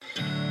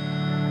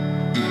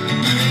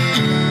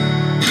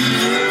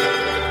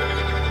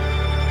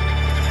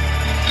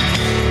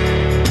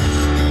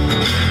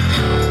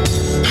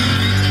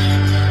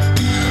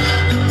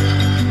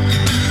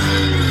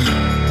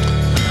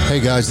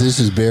guys, this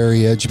is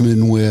Barry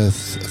Edgman with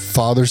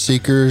Father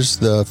Seekers,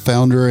 the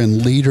founder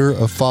and leader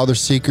of Father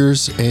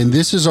Seekers, and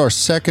this is our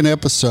second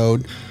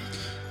episode.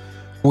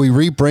 We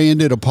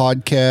rebranded a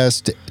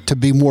podcast to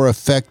be more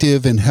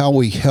effective in how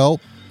we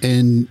help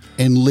and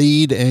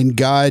lead and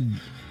guide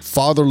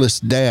fatherless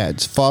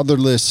dads,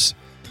 fatherless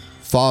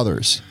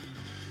fathers,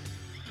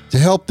 to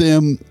help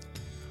them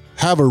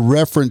have a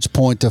reference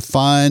point to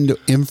find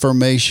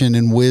information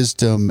and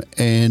wisdom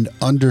and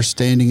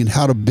understanding and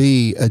how to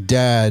be a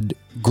dad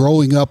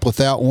growing up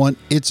without one.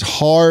 It's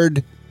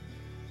hard.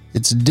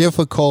 It's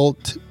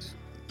difficult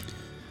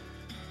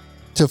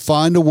to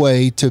find a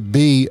way to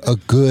be a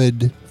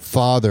good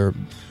father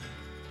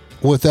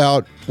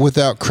without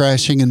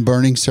crashing and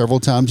burning several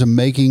times and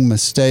making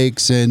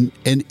mistakes and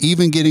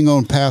even getting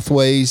on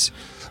pathways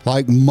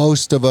like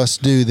most of us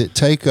do that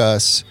take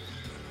us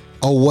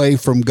away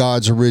from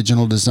God's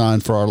original design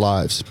for our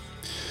lives.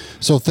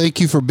 So thank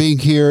you for being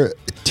here.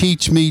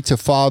 Teach me to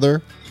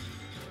father.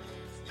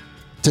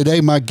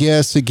 Today, my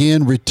guest,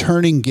 again,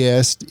 returning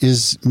guest,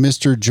 is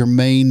Mr.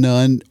 Germaine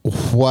Nunn.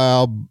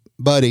 Wow,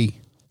 buddy.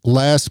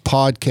 Last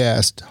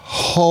podcast.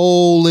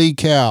 Holy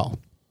cow.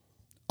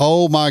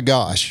 Oh my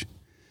gosh.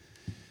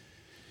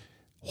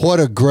 What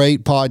a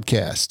great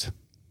podcast.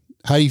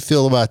 How do you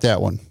feel about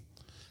that one?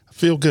 I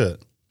feel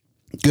good.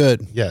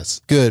 Good.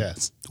 Yes. Good.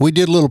 Yes. We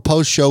did a little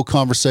post-show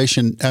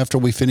conversation after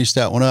we finished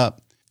that one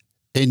up,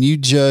 and you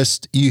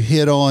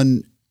hit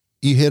on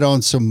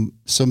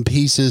some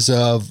pieces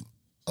of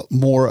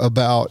more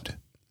about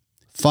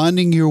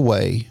finding your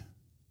way.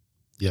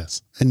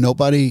 Yes. And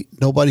nobody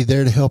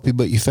there to help you,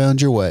 but you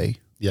found your way.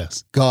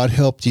 Yes. God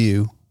helped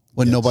you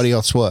when nobody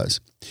else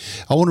was.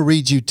 I want to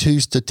read you two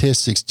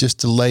statistics just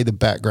to lay the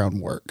background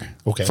work.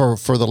 Okay.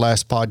 For the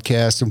last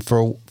podcast and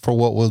for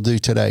what we'll do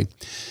today.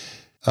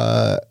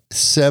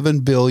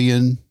 7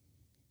 million,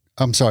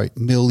 M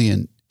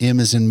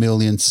as in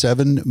million,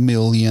 7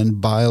 million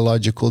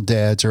biological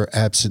dads are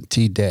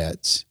absentee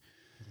dads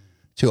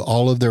to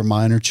all of their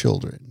minor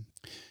children.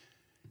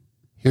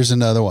 Here's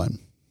another one.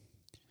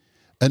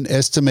 An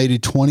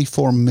estimated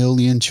 24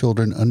 million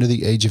children under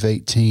the age of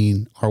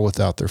 18 are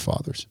without their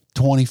fathers.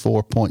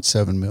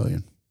 24.7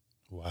 million.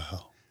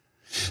 Wow.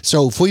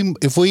 So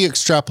if we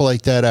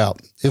extrapolate that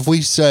out, if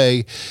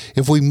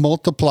we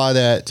multiply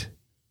that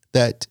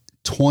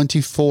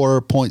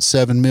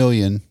 24.7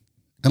 million,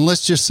 and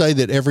let's just say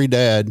that every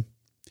dad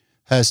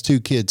has 2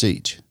 kids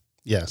each.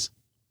 Yes.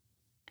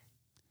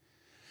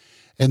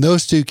 And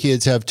those 2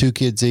 kids have 2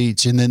 kids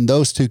each, and then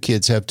those 2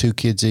 kids have 2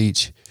 kids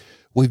each.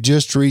 We've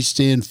just reached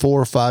in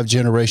 4 or 5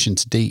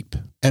 generations deep.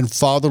 And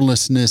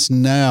fatherlessness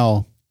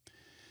now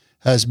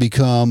has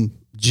become,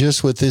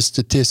 just with this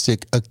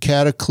statistic, a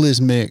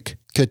cataclysmic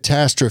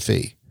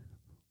catastrophe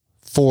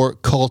for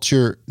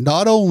culture,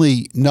 not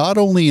only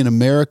in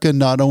America,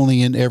 not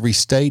only in every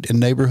state and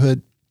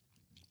neighborhood,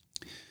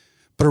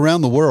 but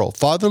around the world.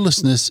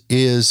 Fatherlessness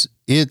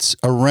it's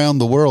around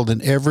the world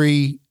in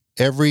every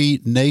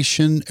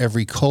nation,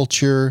 every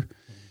culture,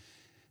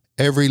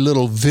 every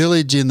little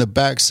village in the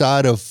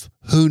backside of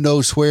who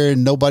knows where,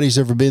 and nobody's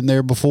ever been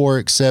there before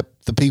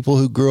except the people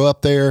who grew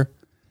up there.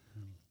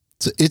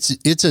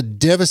 It's a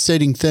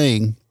devastating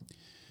thing.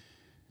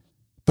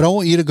 But I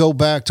want you to go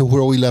back to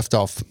where we left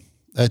off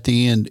at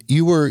the end.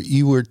 You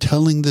were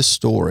telling the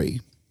story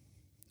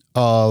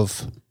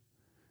of,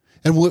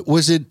 and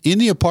was it in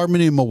the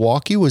apartment in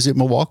Milwaukee? Was it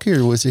Milwaukee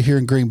or was it here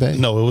in Green Bay?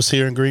 No, it was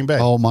here in Green Bay.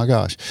 Oh my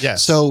gosh.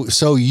 Yes.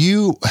 So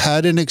you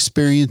had an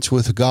experience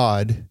with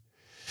God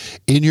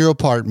in your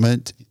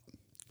apartment.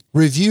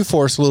 Review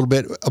for us a little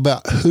bit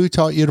about who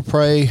taught you to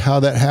pray,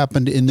 how that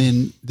happened, and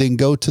then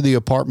go to the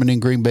apartment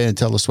in Green Bay and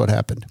tell us what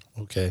happened.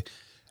 Okay.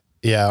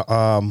 Yeah.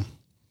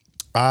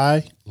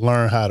 I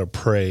learned how to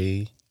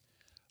pray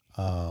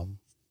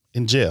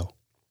in jail.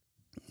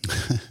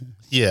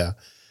 Yeah.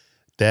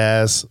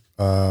 That's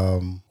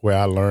where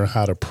I learned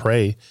how to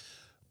pray.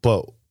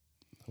 But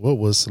what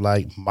was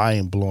like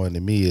mind blowing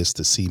to me is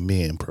to see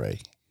men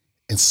pray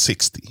in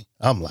 60.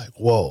 I'm like,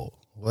 whoa,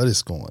 what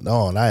is going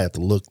on? I had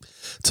to look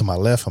to my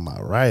left and my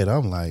right.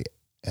 I'm like,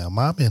 am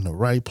I in the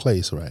right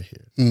place right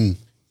here? Mm.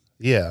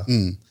 Yeah.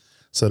 Mm.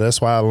 So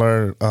that's why I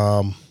learned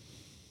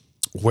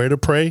where to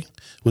pray,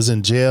 was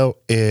in jail,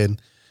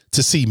 and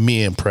to see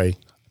men pray.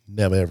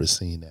 Never ever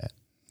seen that,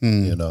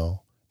 in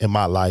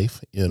my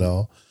life,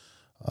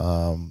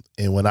 and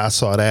when I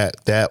saw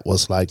that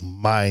was like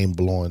mind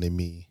blowing to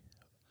me.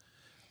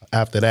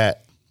 After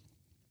that,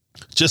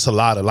 just a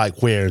lot of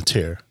like wear and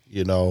tear,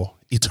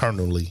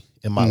 eternally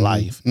in my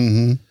life,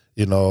 a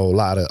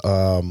lot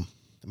of,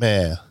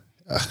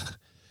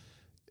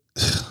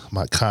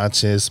 my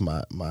conscience,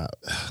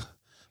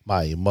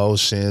 my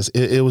emotions.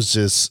 It was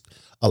just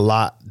a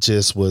lot.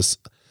 Just was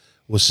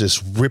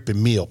just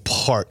ripping me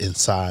apart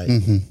inside,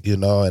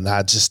 and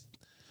I just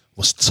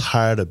was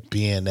tired of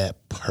being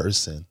that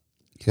person.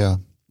 Yeah.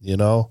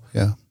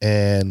 Yeah.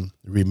 And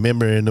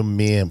remembering the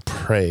men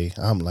pray,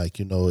 I'm like,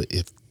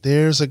 if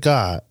there's a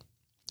God,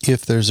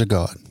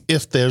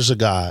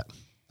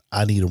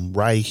 I need him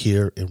right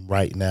here and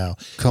right now.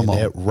 Come on.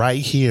 That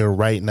right here,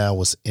 right now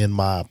was in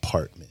my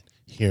apartment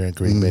here in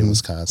Green Bay,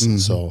 Wisconsin.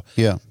 So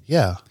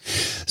yeah.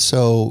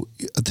 So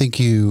I think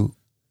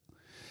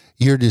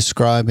you're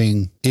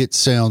describing, it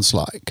sounds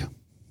like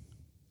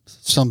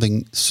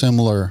something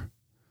similar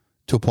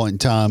to a point in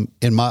time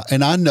and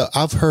I know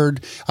I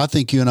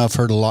think you and I've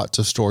heard lots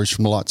of stories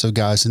from lots of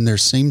guys, and there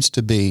seems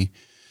to be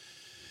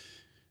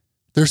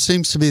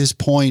this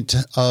point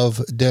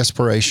of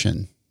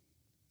desperation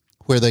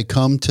where they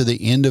come to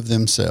the end of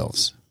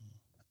themselves,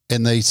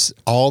 and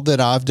all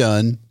that I've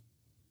done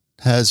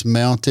has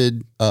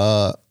mounted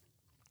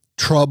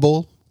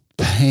trouble,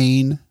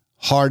 pain,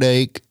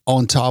 heartache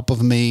on top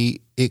of me.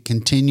 It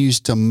continues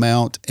to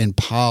mount and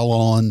pile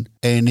on,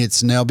 and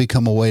it's now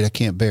become a weight I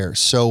can't bear.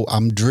 So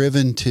I'm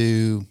driven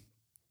to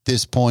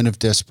this point of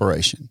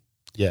desperation.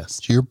 Yes.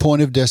 To your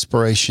point of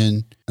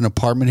desperation, an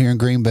apartment here in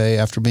Green Bay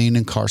after being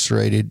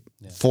incarcerated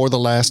for the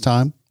last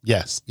time.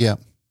 Yes. Yeah.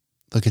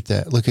 Look at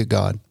that. Look at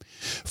God.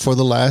 For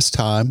the last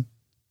time.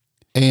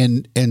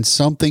 And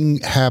something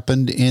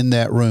happened in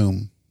that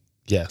room.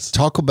 Yes.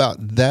 Talk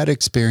about that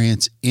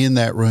experience in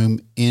that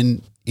room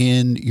in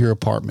your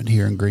apartment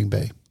here in Green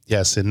Bay.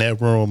 Yes, in that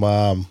room,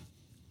 I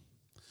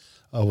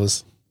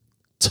was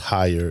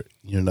tired.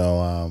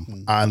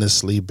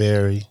 Honestly,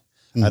 Barry,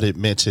 I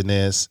didn't mention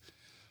this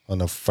on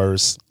the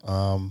first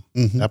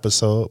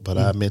episode, but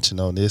I mentioned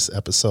on this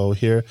episode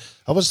here,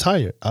 I was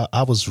tired.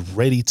 I was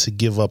ready to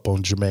give up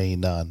on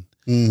Germaine Nunn.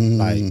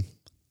 Like,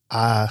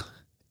 I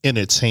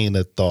entertained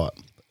the thought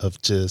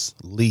of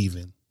just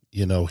leaving,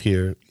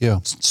 here. Yeah.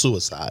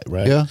 Suicide,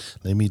 right? Yeah.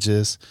 Let me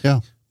just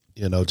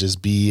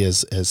just be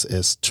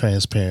as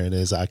transparent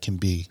as I can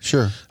be.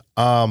 Sure.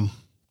 But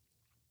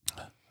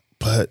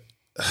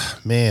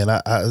man,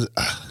 I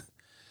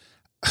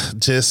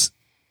just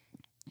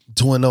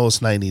doing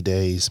those 90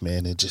 days,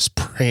 man, and just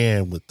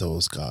praying with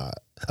those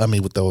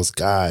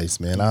guys,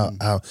 man.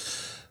 I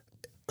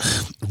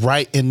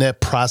right in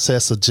that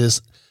process of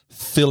just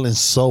feeling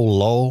so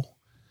low,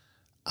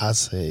 I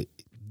say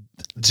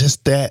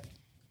just that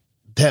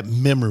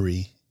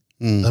memory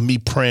of me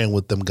praying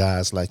with them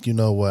guys, like, you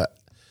know what?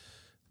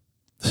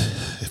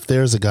 If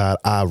there's a God,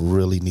 I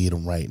really need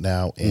him right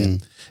now.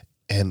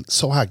 And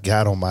so I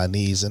got on my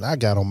knees, and I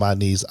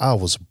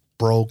was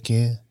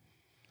broken.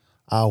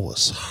 I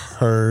was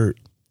hurt.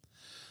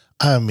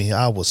 I mean,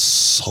 I was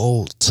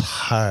so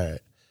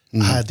tired.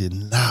 I did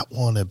not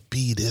want to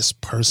be this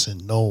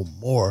person no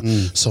more.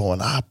 So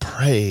when I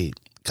prayed,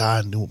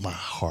 God knew my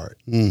heart.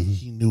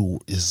 He knew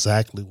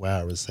exactly where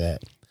I was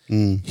at.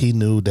 He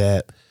knew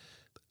that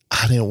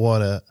I didn't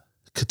want to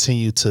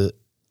continue to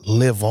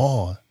live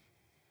on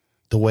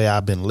the way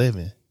I've been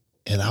living,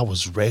 and I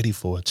was ready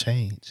for a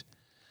change.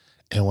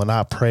 And when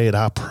I prayed,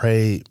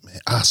 man,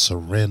 I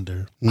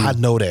surrendered. I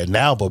know that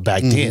now, but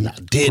back then I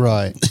didn't.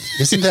 Right.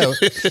 Isn't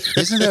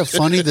that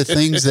funny, the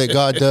things that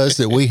God does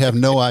that we have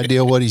no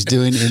idea what he's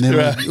doing, and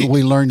then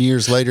we learn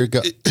years later,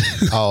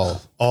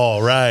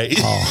 all right.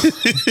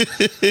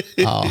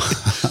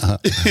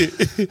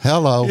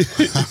 Hello.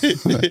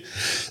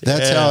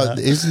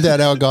 Isn't that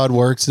how God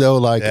works though?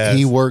 Like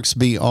he works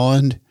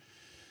beyond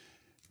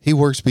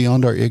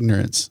our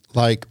ignorance.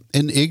 Like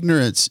in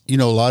ignorance, a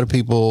lot of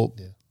people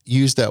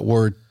use that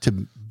word to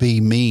be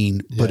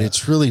mean, but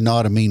it's really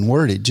not a mean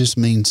word. It just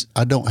means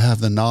I don't have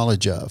the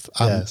knowledge of.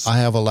 I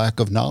have a lack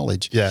of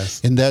knowledge.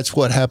 Yes. And that's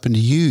what happened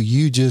to you.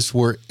 You just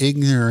were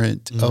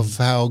ignorant of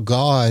how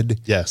God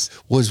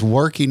was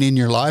working in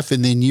your life.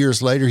 And then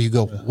years later you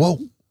go, whoa,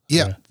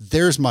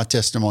 there's my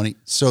testimony.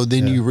 So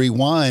then you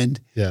rewind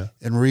and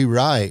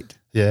rewrite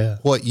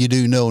what you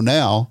do know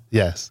now.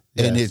 Yes.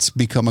 And it's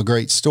become a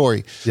great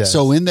story. Yes.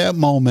 So in that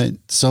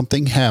moment,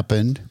 something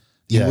happened.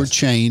 You were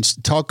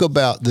changed. Talk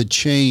about the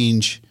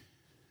change.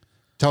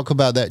 Talk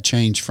about that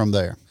change from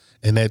there.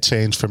 And that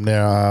change from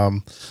there,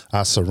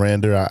 I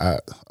surrendered. I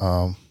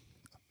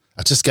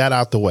just got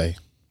out the way.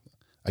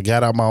 I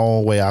got out my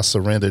own way. I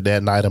surrendered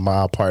that night in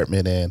my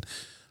apartment. And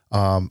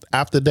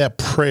after that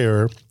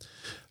prayer,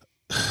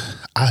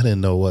 I didn't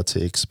know what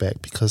to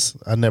expect because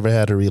I never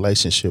had a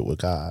relationship with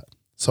God.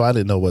 So I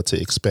didn't know what to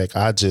expect.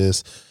 I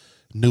just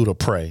knew to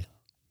pray.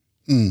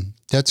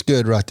 That's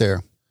good right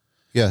there.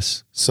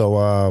 Yes.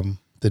 So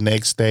the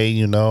next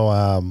day,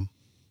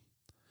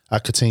 I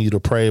continued to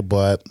pray,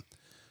 but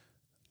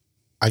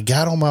I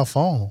got on my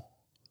phone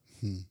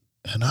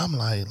and I'm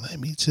like, let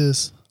me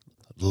just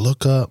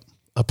look up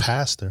a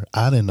pastor.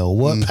 I didn't know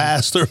what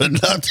pastor or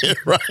nothing,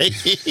 right?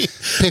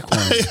 Pick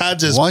one. I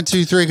just 1,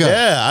 2, 3, go.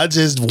 Yeah, I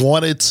just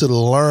wanted to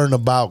learn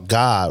about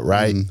God,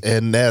 right?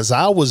 And as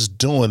I was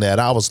doing that,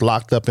 I was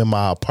locked up in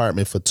my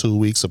apartment for 2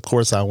 weeks. Of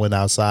course, I went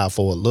outside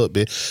for a little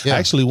bit. Yeah.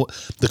 Actually,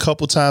 the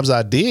couple times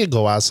I did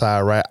go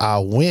outside, right, I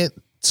went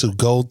to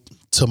go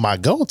to my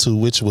go-to,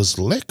 which was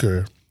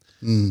liquor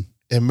and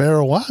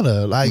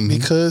marijuana, like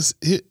because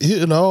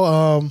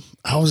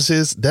I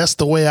was that's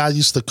the way I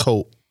used to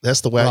cope.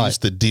 That's the way I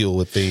used to deal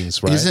with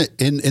things, right? Isn't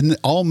in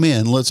all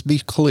men, let's be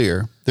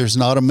clear, there's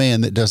not a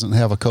man that doesn't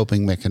have a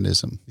coping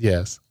mechanism.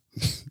 Yes.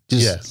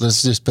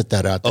 Let's just put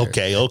that out there.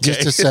 Okay.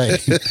 Just to say,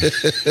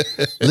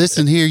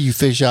 listen here, you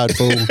fish-eyed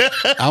fool.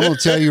 I'm going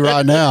to tell you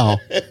right now,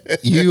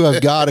 you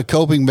have got a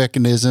coping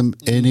mechanism,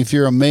 and if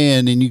you're a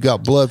man and you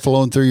got blood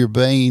flowing through your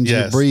veins,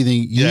 you're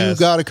breathing, you've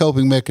got a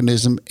coping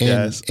mechanism,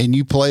 and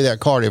you play that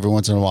card every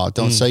once in a while.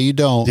 Don't say you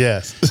don't.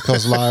 Yes.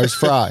 Because liars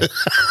fry.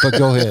 But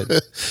go ahead.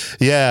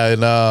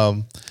 Yeah,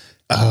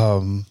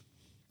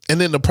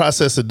 and in the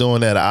process of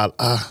doing that,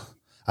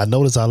 I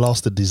noticed I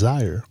lost the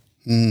desire.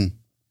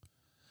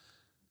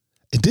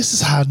 And this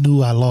is how I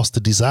knew I lost the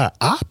desire.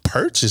 I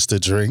purchased a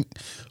drink,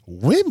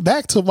 went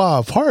back to my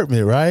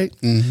apartment, right?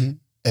 Mm-hmm.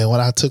 And when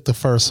I took the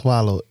first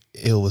swallow,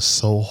 it was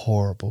so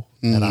horrible.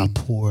 And I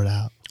poured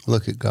out.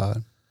 Look at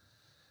God.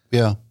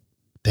 Yeah.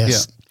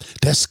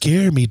 That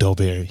scared me though,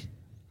 Barry.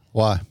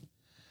 Why?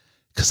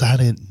 Because I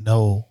didn't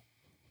know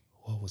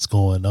what was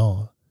going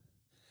on.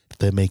 If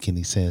that make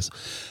any sense.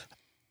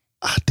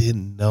 I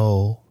didn't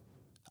know.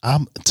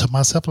 I'm to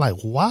myself like,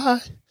 why?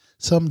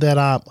 Something that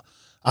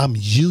I'm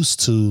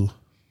used to,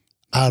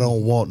 I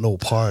don't want no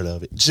part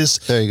of it.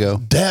 Just there you go.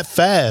 That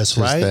fast, just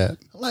right? That.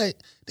 Like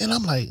then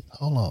I'm like,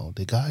 hold on,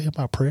 did God hear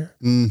my prayer?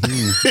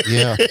 Mm-hmm.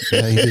 Yeah,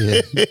 he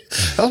did.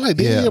 I'm like,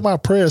 did he hear my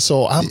prayer?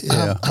 So I'm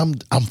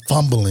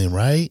fumbling,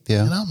 right?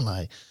 Yeah. And I'm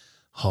like,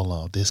 hold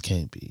on, this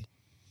can't be.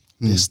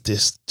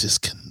 This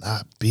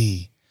cannot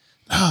be.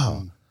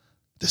 No,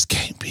 this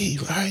can't be,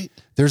 right?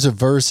 There's a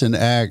verse in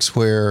Acts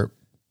where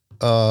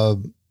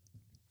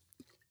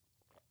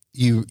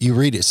you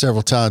read it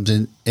several times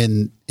and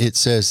it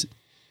says,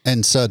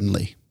 and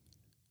suddenly.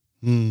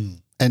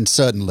 And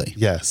suddenly.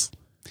 Yes.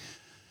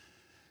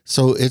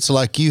 So it's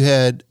like you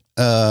had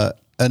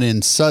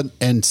and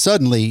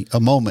suddenly a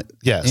moment.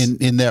 Yes.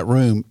 In that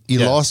room. You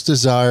lost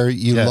desire,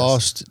 you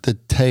lost the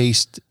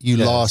taste, you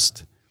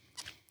lost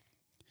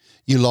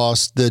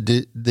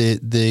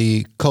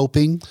the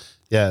coping.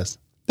 Yes.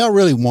 Not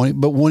really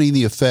wanting, but wanting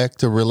the effect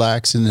to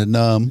relax and to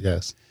numb.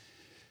 Yes.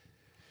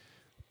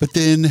 But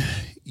then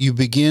you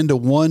begin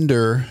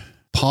to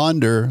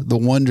ponder the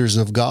wonders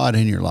of God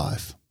in your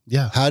life.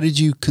 Yeah. How did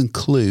you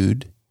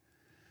conclude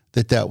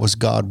that was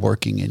God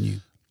working in you?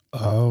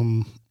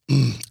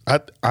 I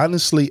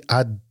honestly,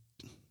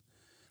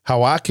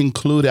 how I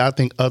concluded, I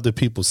think other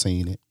people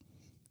seen it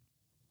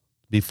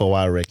before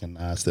I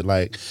recognized it.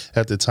 Like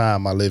at the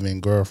time, my living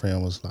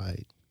girlfriend was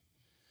like,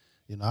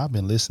 I've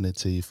been listening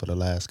to you for the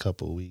last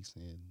couple of weeks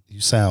and you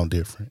sound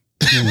different.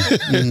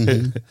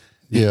 Mm-hmm.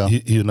 Yeah.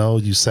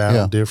 You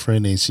sound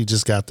different, and she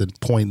just got to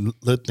point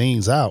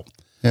things out.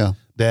 Yeah.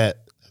 That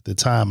at the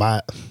time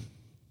I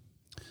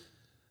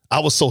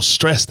was so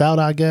stressed out,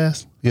 I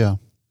guess. Yeah.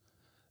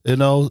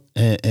 And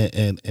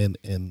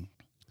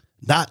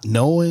not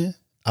knowing,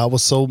 I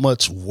was so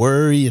much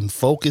worry and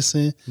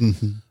focusing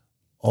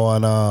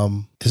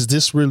on is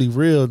this really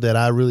real, that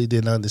I really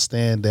didn't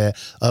understand that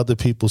other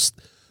people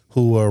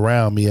who were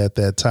around me at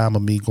that time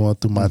of me going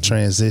through my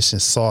transition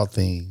saw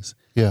things.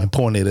 Yeah. And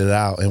pointed it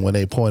out. And when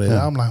they pointed it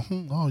out, I'm like,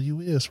 oh, you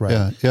is right.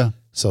 Yeah. Yeah.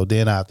 So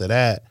then after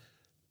that,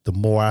 the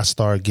more I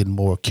started getting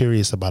more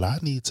curious about it, I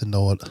need to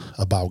know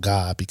about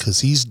God,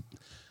 because he's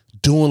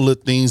doing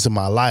little things in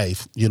my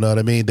life, you know what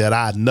I mean, that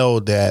I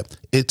know that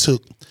it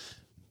took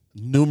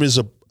numerous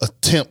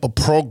attempt of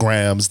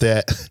programs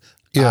that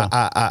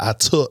I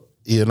took,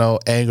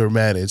 anger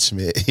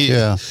management,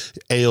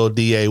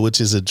 AODA,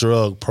 which is a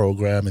drug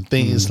program, and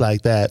things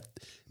like that.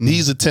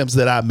 These attempts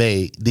that I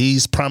made,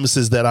 these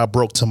promises that I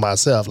broke to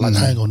myself, like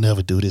I ain't gonna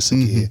never do this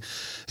again.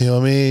 You know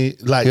what I mean?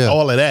 Like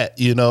all of that,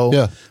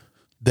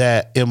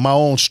 that in my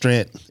own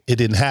strength, it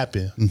didn't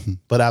happen.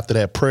 But after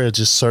that prayer,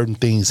 just certain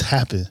things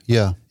happen.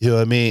 Yeah. You know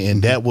what I mean?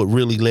 And that what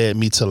really led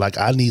me to like,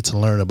 I need to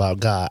learn about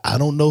God. I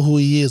don't know who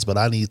he is, but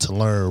I need to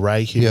learn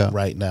right here,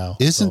 right now.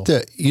 Isn't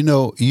that,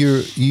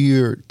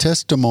 your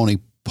testimony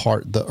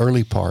part, the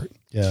early part.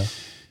 Yeah.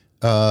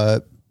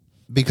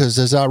 Because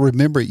as I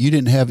remember it, you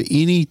didn't have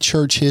any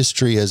church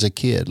history as a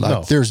kid.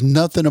 Like there's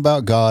nothing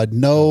about God.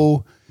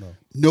 No.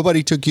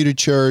 Nobody took you to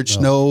church.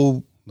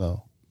 No.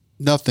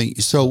 Nothing.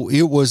 So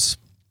it was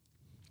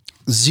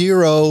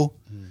zero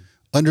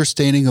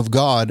understanding of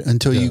God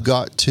until you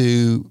got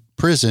to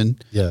prison.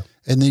 Yeah.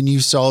 And then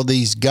you saw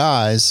these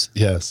guys.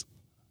 Yes.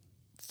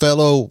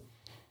 Fellow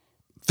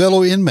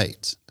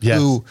inmates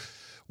who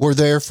were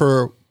there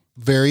for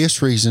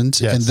various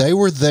reasons. Yes. And they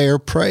were there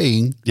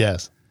praying.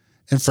 Yes.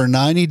 And for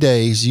 90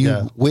 days,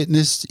 you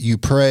witnessed, you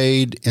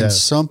prayed, and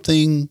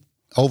something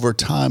over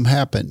time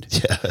happened.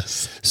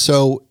 Yes.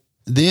 So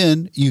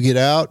then you get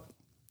out,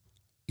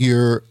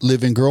 your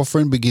living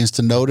girlfriend begins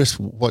to notice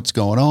what's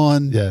going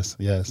on. Yes,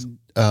 yes.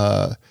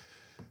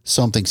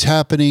 Something's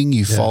happening.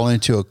 You fall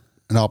into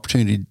an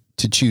opportunity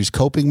to choose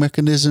coping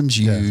mechanisms.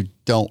 You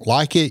don't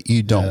like it.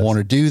 You don't want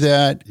to do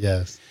that.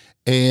 Yes.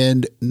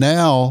 And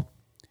now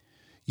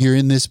you're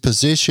in this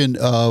position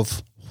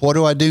of, what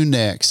do I do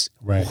next?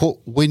 Right.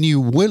 When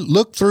you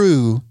look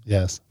through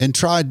and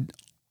tried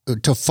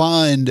to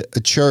find a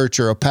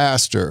church or a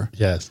pastor,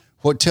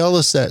 tell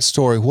us that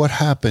story. What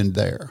happened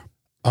there?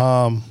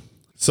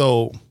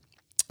 So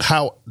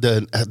how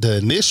the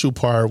initial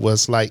part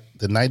was like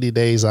the 90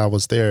 days I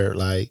was there,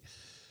 like,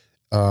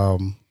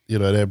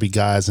 there'd be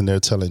guys in there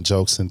telling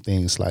jokes and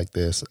things like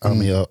this. I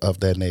mean, of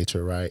that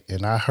nature, right?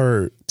 And I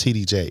heard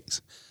TD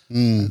Jakes.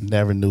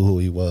 Never knew who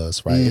he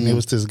was, right? And it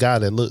was this guy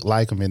that looked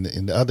like him, and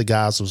the other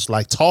guys was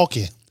like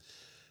talking,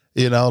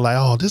 like,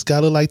 oh, this guy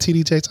look like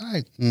TD Jakes.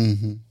 I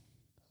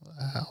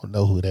don't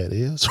know who that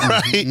is,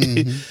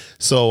 right?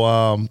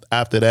 So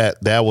after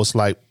that was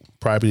like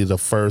probably the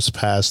first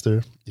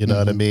pastor, you know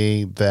what I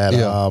mean, that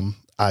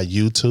I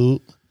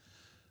YouTube,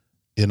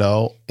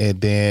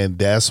 and then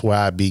that's where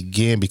I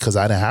began, because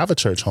I didn't have a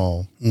church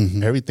home.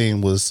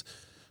 Everything was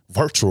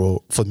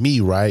virtual for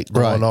me, right?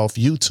 Going off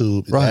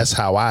YouTube. That's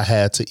how I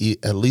had to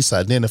at least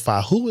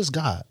identify who is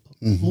God,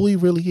 who he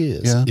really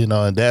is,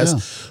 and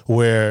that's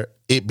where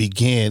it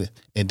began.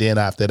 And then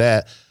after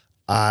that,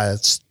 I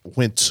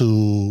went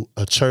to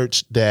a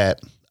church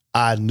that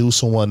I knew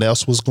someone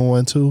else was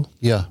going to.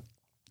 Yeah.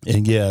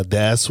 And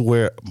that's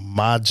where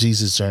my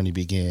Jesus journey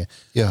began.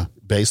 Yeah.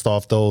 Based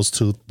off those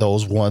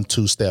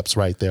 1-2 steps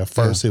right there.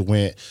 First it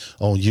went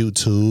on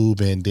YouTube,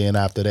 and then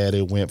after that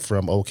it went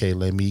from, okay,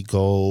 let me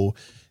go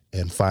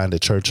and find a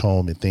church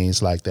home and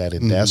things like that.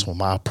 And that's when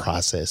my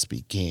process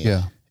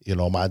began.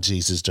 Yeah. My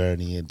Jesus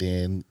journey. And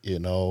then,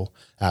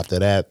 after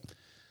that,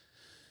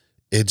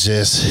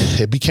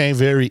 it became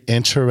very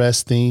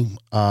interesting.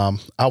 I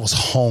was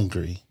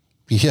hungry.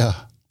 Yeah.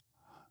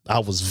 I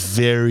was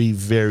very,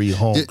 very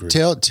hungry.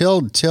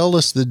 Tell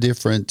us the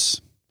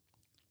difference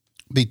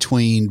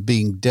between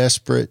being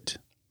desperate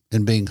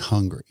and being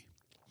hungry.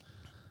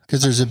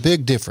 Because there's a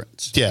big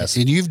difference. Yes.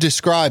 And you've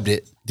described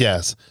it.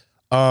 Yes.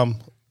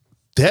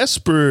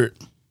 Desperate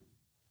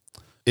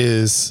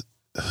is,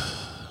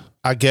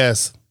 I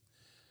guess,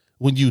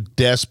 when you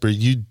desperate,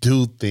 you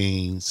do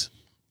things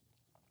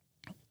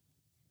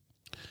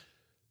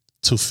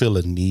to fill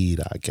a need,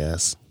 I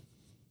guess,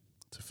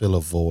 to fill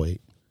a void.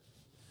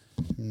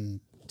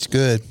 It's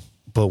good.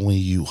 But when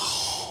you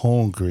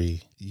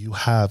hungry, you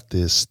have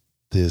this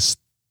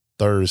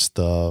thirst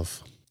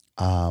of,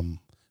 no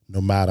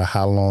matter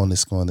how long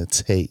it's going to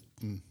take,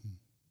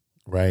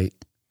 right?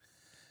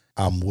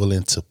 I'm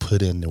willing to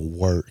put in the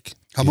work.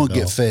 I'm going to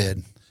get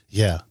fed.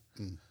 Yeah.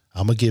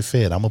 I'm going to get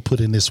fed. I'm going to put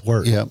in this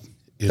work. Yeah.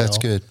 That's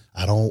good.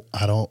 I'm going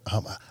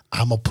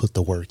to put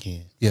the work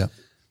in. Yeah.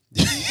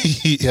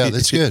 Yeah,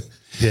 that's good.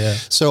 Yeah.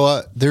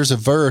 So there's a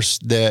verse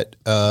that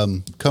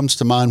comes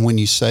to mind when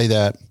you say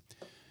that,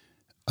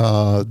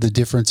 the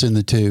difference in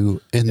the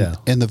two. And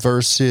the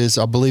verse is,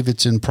 I believe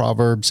it's in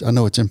Proverbs. I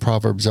know it's in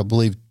Proverbs, I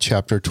believe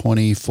chapter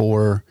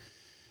 24,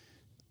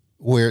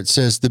 where it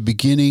says the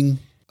beginning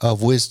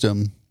of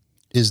wisdom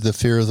is the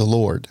fear of the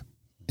Lord.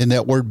 And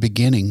that word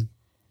beginning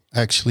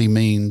actually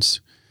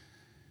means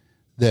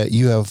that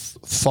you have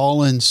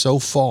fallen so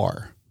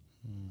far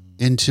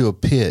into a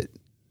pit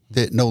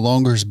that no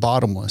longer is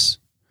bottomless,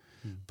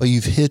 but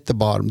you've hit the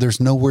bottom.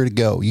 There's nowhere to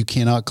go. You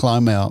cannot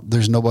climb out.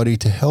 There's nobody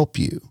to help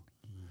you.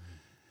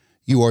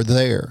 You are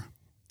there.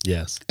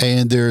 Yes.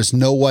 And there's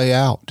no way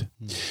out.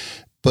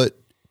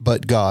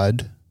 But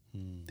God,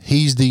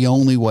 he's the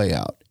only way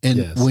out.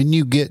 And when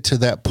you get to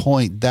that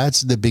point,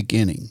 that's the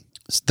beginning.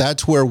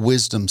 That's where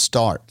wisdom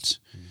starts.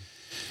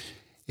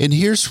 And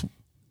here's,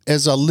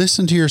 as I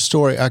listen to your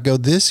story, I go,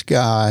 this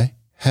guy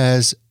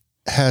has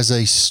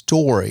a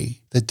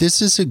story that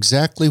this is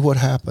exactly what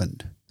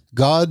happened.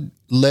 God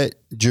let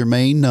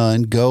Germaine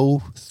Nunn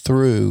go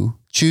through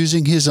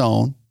choosing his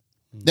own.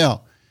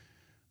 Now,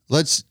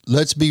 let's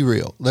be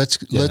real.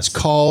 Let's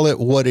call it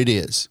what it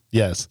is.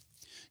 Yes.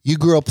 You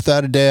grew up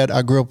without a dad.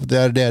 I grew up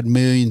without a dad.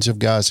 Millions of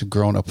guys have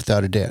grown up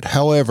without a dad.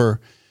 However,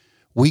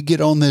 we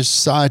get on this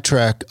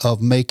sidetrack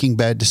of making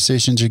bad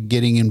decisions or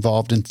getting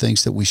involved in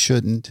things that we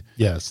shouldn't.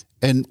 Yes.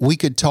 And we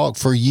could talk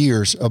for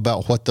years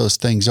about what those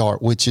things are,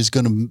 which is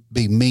going to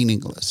be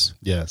meaningless.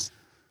 Yes.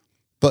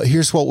 But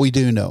here's what we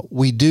do know.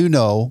 We do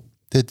know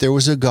that there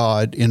was a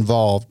God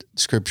involved,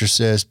 Scripture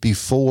says,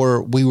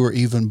 before we were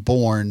even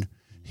born,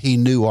 he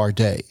knew our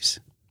days.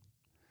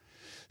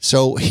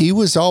 So he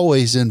was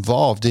always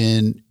involved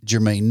in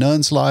Germaine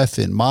Nunn's life,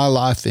 in my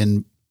life,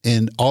 in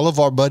all of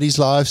our buddies'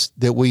 lives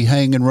that we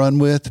hang and run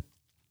with.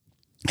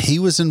 He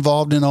was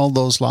involved in all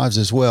those lives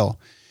as well.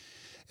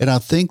 And I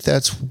think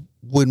that's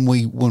when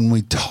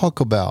we talk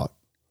about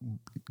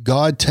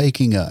God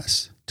taking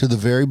us to the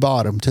very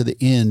bottom, to the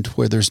end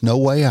where there's no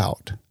way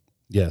out.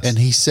 Yes. And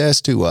he says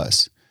to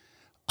us,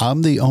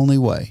 I'm the only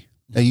way.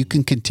 Now you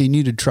can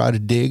continue to try to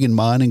dig and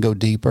mine and go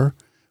deeper,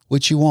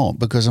 which you won't,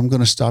 because I'm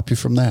going to stop you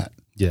from that.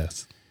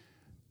 Yes.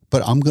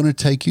 But I'm going to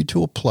take you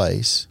to a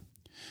place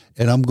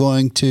and I'm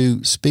going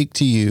to speak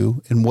to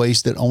you in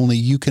ways that only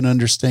you can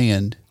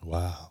understand.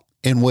 Wow.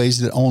 In ways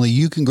that only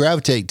you can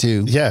gravitate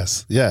to.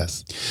 Yes.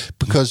 Yes.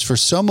 Because for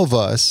some of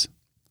us,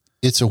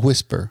 it's a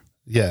whisper.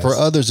 Yes. For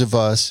others of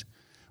us,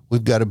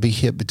 we've got to be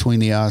hit between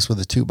the eyes with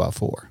a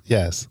 2x4.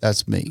 Yes.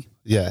 That's me.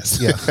 Yes.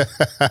 Yeah.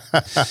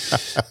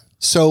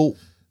 So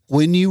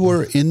when you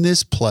were in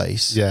this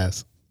place,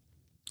 yes,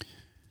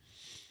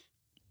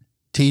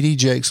 TD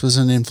Jakes was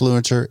an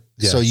influencer.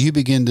 Yes. So you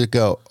begin to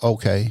go,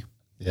 okay,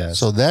 Yes.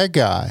 So that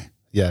guy,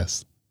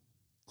 Yes.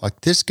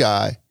 like this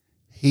guy,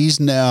 he's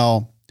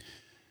now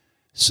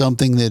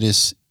something that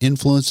is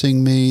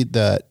influencing me,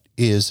 that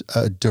is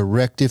a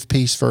directive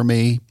piece for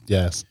me.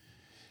 Yes.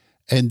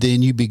 And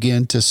then you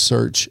begin to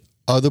search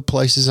other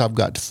places. I've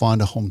got to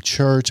find a home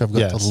church. I've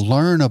got Yes. to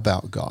learn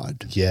about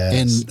God. Yes.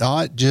 And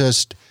not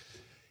just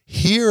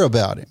hear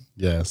about him,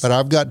 Yes. but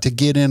I've got to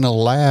get in a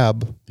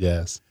lab,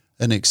 Yes.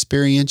 an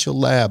experiential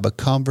lab, a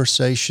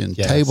conversation,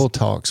 Yes. table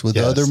talks with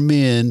Yes. other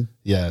men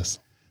Yes.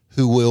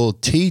 who will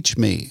teach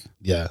me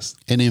Yes.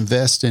 and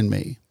invest in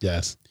me.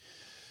 Yes.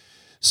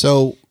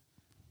 So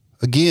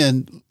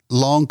again,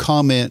 long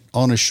comment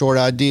on a short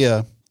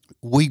idea.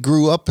 We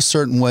grew up a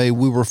certain way.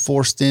 We were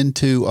forced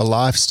into a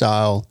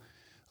lifestyle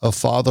of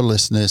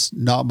fatherlessness,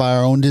 not by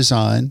our own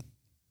design,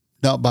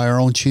 not by our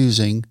own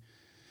choosing,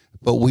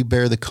 but we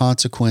bear the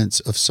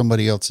consequence of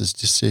somebody else's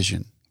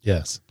decision.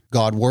 Yes.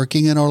 God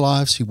working in our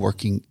lives, he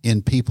working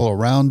in people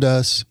around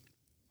us.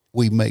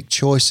 We make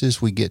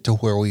choices, we get to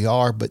where we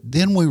are, but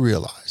then we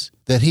realize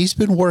that he's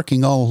been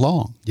working all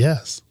along.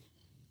 Yes.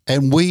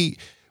 And we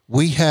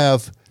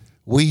have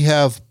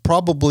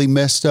probably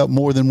messed up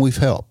more than we've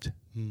helped.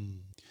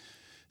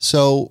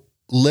 So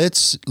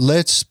let's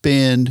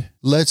spend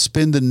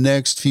the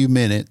next few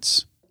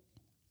minutes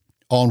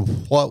on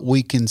what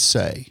we can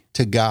say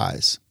to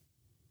guys.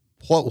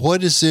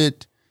 What is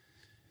it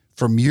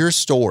from your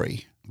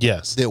story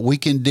Yes. that we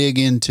can dig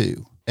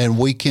into and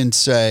we can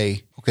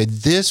say, okay,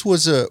 this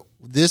was a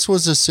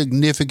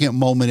significant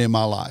moment in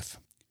my life,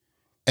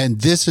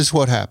 and this is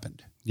what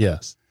happened.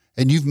 Yes.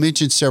 And you've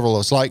mentioned several of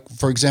those, like,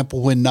 for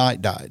example, when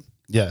Knight died,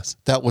 Yes.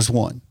 that was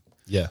one.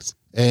 Yes.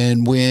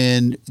 And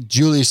when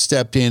Julius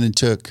stepped in and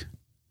took,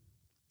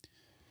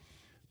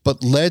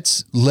 but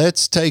let's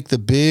take the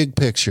big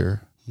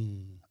picture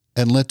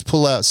and let's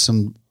pull out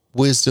some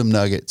wisdom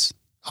nuggets.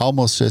 I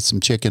almost said some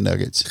chicken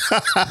nuggets.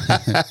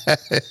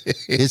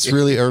 It's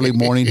really early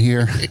morning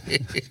here.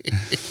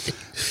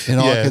 And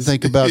all I can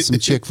think about is some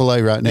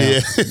Chick-fil-A right now.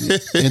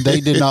 And they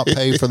did not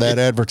pay for that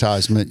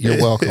advertisement. You're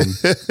welcome.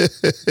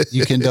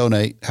 You can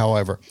donate,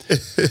 however.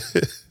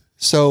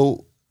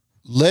 So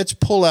let's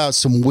pull out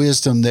some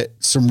wisdom, that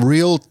some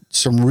real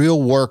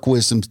work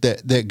wisdoms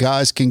that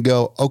guys can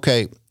go,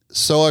 okay,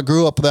 so I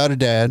grew up without a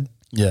dad.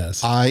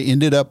 Yes. I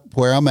ended up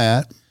where I'm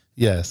at.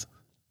 Yes.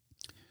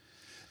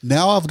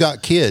 Now I've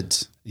got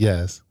kids.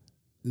 Yes.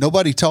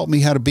 Nobody taught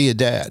me how to be a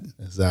dad.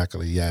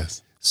 Exactly.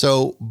 Yes.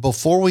 So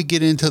before we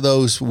get into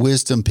those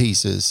wisdom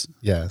pieces,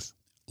 Yes.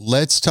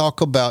 let's talk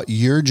about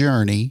your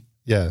journey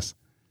Yes.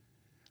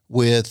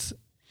 with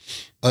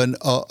an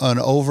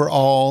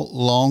overall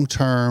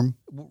long-term,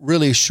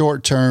 really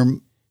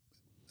short-term,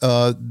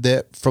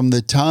 that from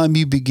the time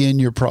you begin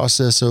your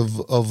process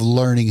of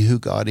learning who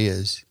God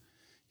is,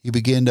 you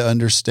begin to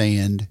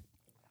understand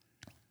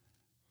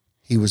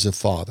he was a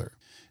father.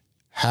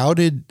 How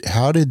did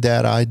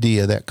that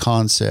idea, that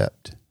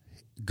concept,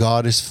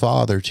 God is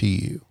father to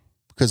you?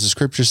 Because the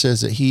scripture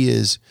says that he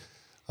is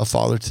a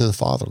father to the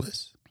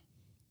fatherless.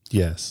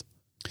 Yes.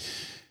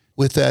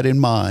 With that in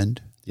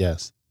mind,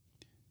 Yes.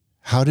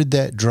 how did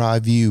that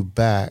drive you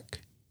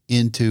back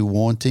into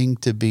wanting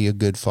to be a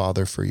good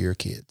father for your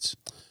kids?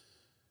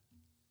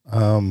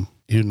 I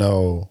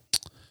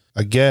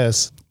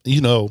guess,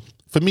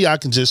 for me, I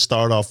can just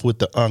start off with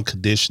the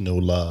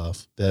unconditional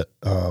love that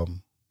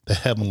the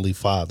Heavenly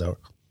Father,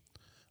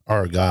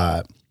 our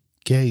God,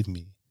 gave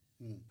me.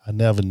 I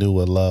never knew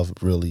what love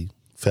really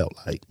felt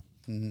like.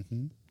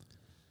 Mm-hmm.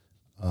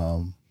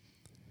 And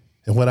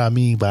what I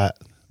mean by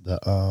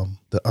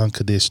the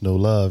unconditional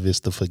love is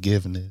the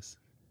forgiveness.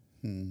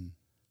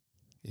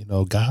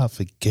 God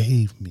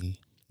forgave me,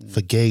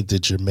 forgave the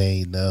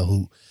Germaine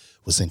who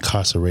was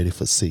incarcerated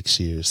for 6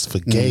 years,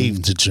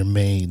 forgave the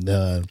Germaine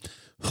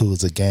who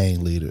was a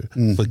gang leader,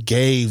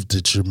 forgave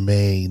the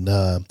Germaine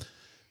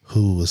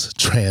who was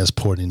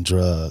transporting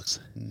drugs,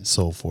 and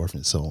so forth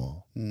and so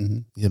on.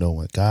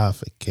 When God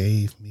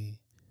forgave me,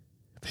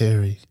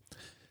 Perry,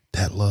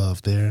 that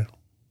love there,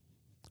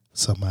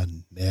 something I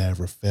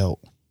never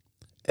felt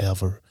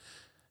ever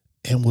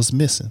and was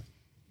missing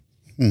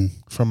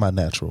from my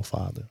natural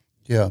father.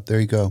 Yeah, there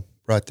you go.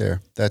 Right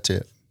there. That's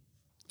it.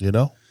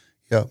 Yep.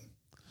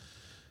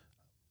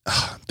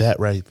 That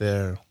right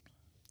there,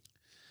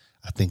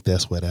 I think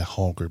that's where that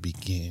hunger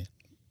began.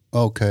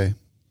 Okay.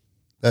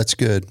 That's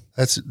good.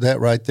 That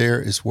right there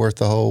is worth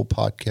the whole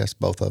podcast,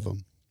 both of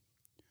them.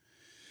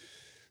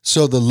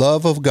 So the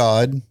love of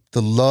God,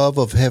 the love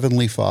of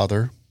Heavenly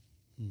Father,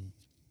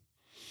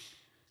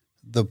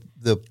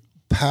 the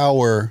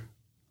power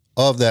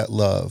of that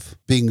love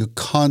being a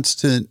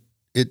constant,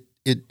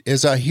 it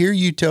as I hear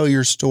you tell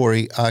your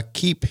story, I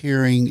keep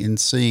hearing and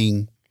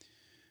seeing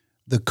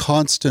the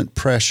constant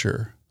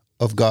pressure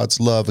of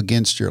God's love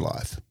against your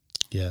life.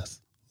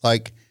 Yes.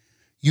 Like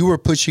you were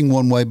pushing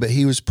one way, but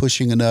he was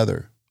pushing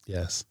another.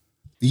 Yes.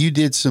 You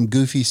did some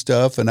goofy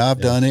stuff and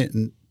I've done it,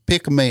 and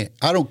pick a man.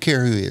 I don't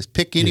care who he is.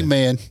 Pick any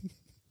man.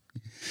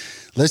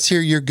 Let's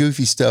hear your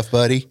goofy stuff,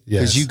 buddy, because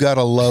Yes. you got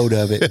a load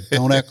of it.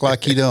 Don't act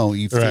like you don't,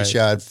 you Right.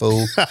 fish-eyed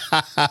fool.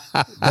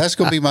 That's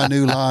going to be my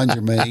new line,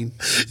 Germaine.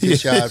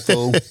 Fish-eyed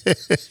fool.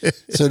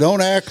 So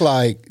don't act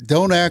like.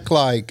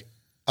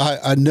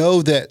 I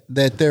know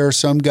that there are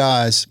some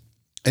guys,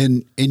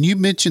 and you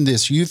mentioned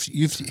this.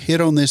 You've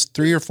hit on this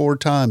 3 or 4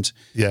 times.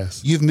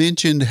 Yes. You've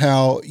mentioned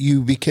how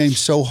you became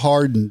so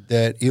hardened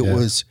that it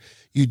was.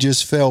 You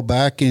just fell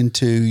back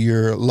into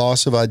your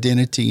loss of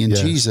identity in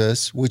Yes.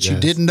 Jesus, which you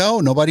Yes. didn't know.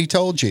 Nobody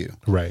told you.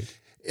 Right.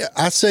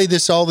 I say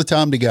this all the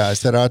time to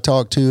guys that I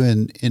talk to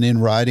and in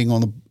writing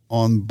on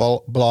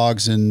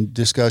blogs and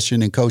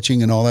discussion and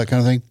coaching and all that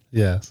kind of thing.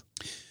 Yes.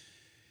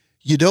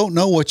 You don't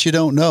know what you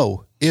don't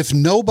know. If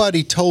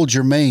nobody told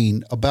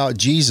Germaine about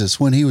Jesus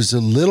when he was a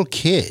little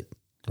kid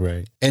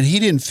Right. and he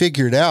didn't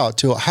figure it out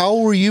till how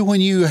old were you when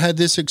you had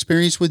this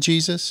experience with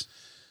Jesus?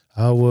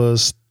 I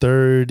was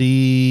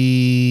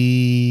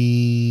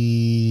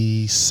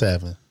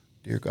 37.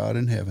 Dear God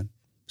in heaven.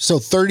 So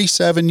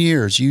 37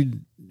 years, you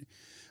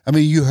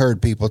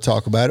heard people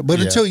talk about it, but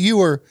Yeah.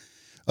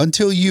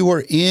 until you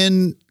were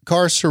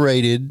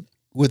incarcerated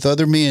with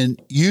other men,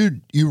 you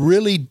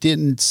really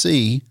didn't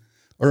see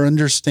or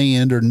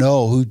understand or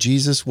know who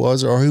Jesus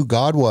was or who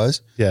God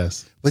was.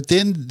 Yes. But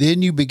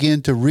then you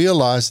begin to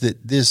realize that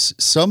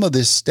some of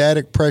this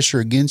static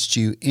pressure against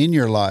you in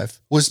your life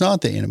was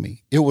not the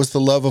enemy. It was the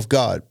love of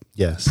God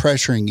Yes.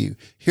 pressuring you.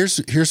 Here's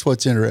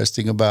what's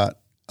interesting about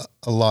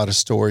a lot of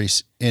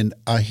stories, and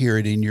I hear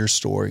it in your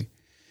story,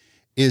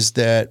 is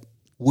that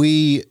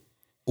we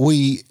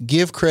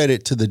give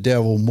credit to the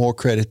devil more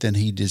credit than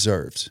he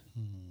deserves.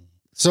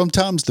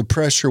 Sometimes the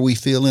pressure we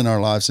feel in our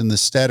lives and the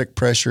static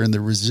pressure and the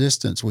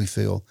resistance we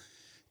feel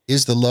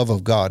is the love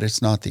of God.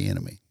 It's not the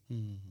enemy.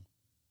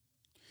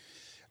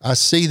 I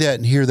see that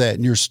and hear that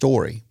in your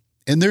story.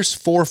 And there's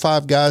 4 or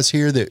 5 guys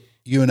here that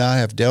you and I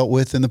have dealt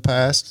with in the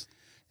past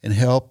and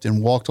helped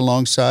and walked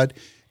alongside.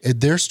 And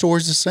their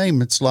story's the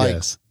same. It's like,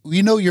 Yes.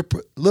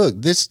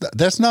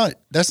 that's not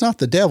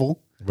the devil.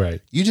 Right.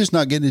 You're just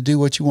not getting to do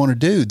what you want to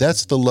do.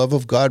 That's the love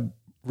of God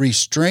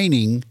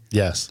restraining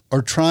Yes.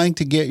 or trying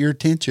to get your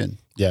attention.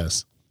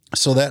 Yes.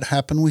 So that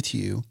happened with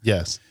you.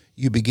 Yes.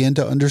 You begin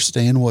to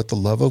understand what the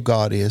love of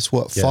God is,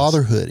 what Yes.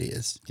 fatherhood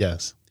is,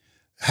 Yes.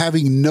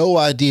 having no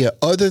idea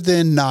other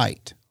than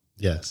night,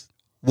 Yes.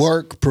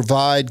 work,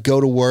 provide,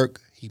 go to work.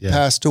 He Yeah.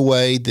 passed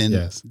away. Then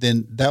Yes.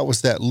 that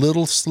was that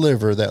little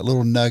sliver, that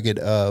little nugget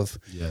of,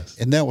 Yes.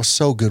 and that was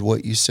so good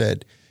what you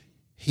said.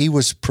 He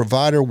was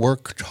provider,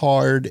 worked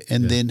hard,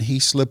 and then he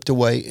slipped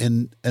away,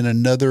 and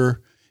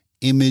another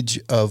image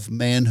of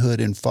manhood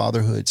and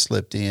fatherhood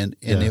slipped in,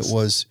 and Yes. it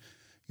was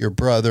your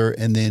brother,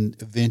 and then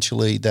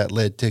eventually that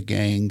led to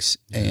gangs,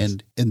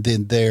 and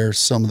then there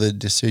some of the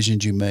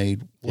decisions you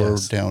made were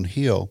Yes.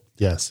 downhill.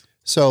 Yes.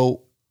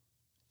 So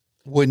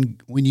when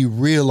you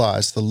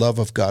realized the love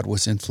of God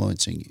was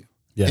influencing you,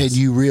 Yes. and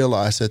you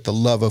realized that the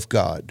love of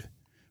God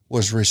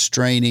was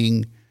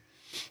restraining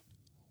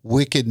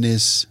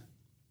wickedness,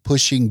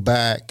 pushing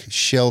back,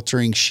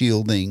 sheltering,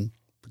 shielding,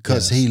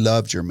 because Yes. he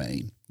loved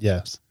Germaine,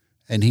 Yes.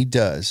 and he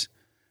does.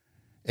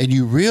 And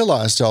you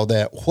realized all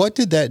that. What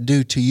did that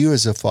do to you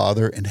as a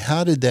father, and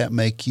how did that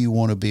make you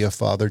want to be a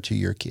father to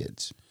your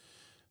kids?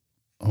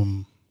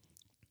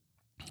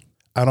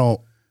 I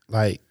don't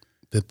like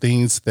the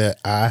things that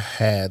I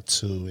had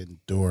to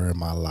endure in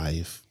my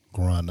life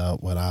growing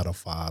up without a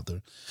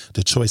father,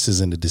 the choices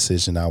and the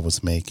decision I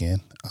was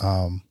making.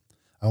 I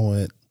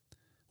wouldn't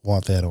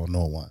want that on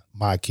no one,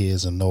 my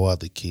kids and no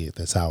other kid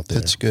that's out there.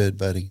 That's good,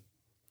 buddy.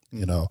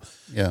 You know,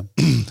 Yeah.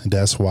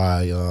 that's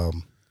why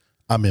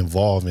I'm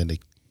involved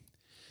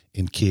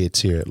in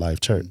kids here at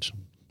Life Church.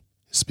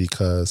 It's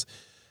because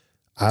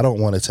I don't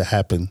want it to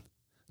happen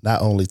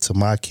not only to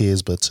my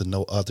kids, but to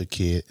no other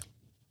kid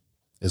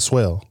as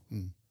well.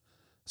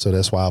 So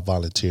that's why I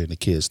volunteer in the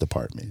kids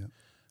department.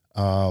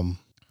 I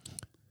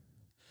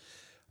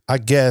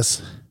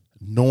guess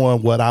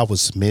knowing what I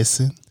was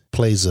missing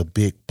plays a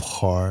big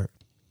part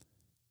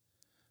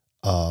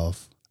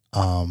of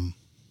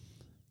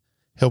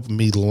helping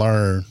me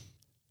learn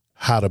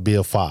how to be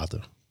a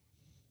father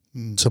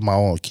to my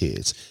own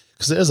kids.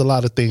 Because there's a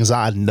lot of things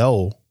I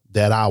know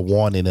that I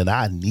wanted and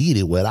I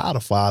needed without a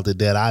father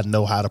that I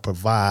know how to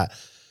provide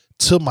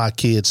to my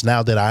kids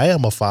now that I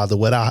am a father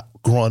without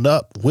growing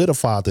up with a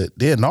father.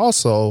 Then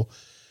also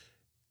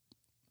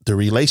the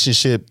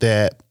relationship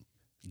that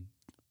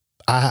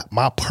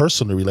my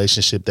personal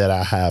relationship that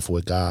I have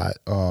with God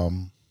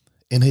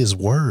in his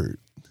word.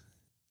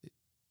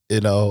 You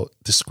know,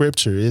 the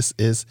scripture is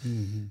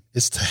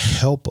to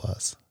help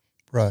us.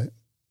 Right.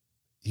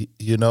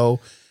 You know,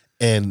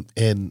 and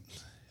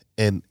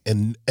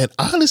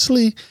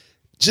honestly,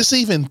 just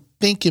even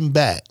thinking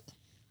back,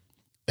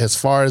 as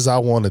far as I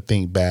want to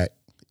think back,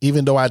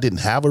 even though I didn't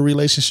have a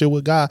relationship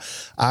with God,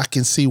 I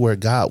can see where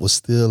God was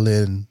still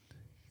in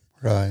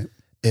my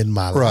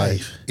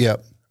life.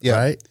 Yep.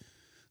 Right.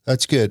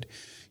 That's good.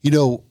 You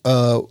know,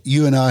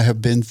 you and I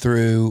have been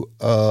through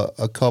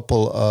a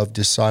couple of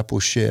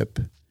discipleship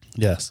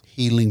Yes.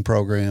 healing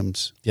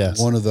programs. Yes.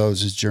 One of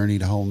those is Journey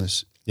to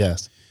Wholeness.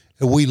 Yes.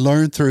 And we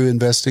learn through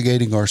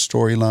investigating our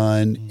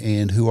storyline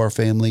and who our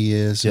family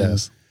is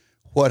and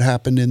what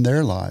happened in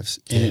their lives.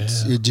 And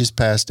it just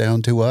passed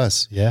down to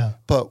us. Yeah.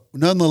 But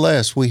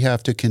nonetheless, we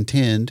have to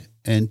contend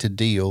and to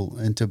deal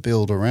and to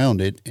build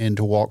around it and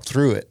to walk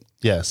through it.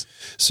 Yes.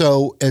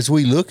 So as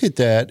we look at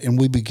that and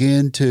we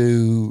begin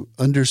to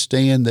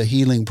understand the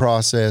healing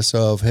process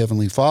of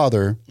Heavenly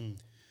Father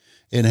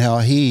and how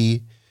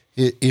He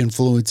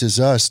influences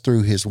us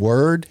through His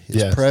Word,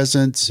 His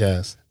presence,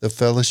 the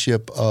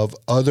fellowship of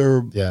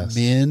other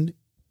men,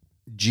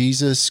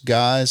 Jesus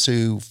guys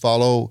who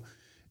follow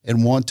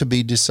and want to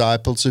be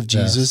disciples of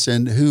Jesus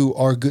and who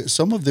are good.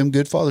 Some of them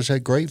good fathers,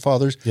 had great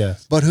fathers,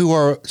 but who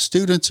are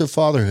students of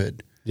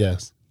fatherhood.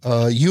 Yes.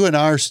 You and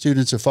I are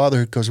students of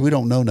fatherhood because we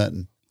don't know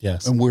nothing.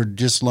 Yes. And we're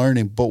just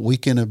learning, but we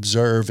can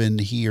observe and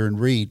hear and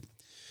read.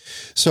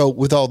 So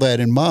with all that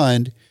in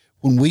mind,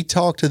 when we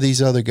talk to these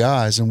other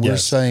guys and we're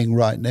saying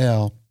right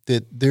now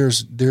that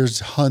there's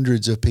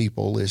hundreds of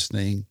people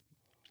listening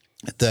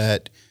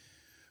that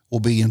will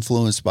be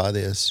influenced by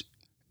this.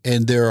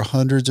 And there are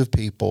hundreds of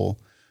people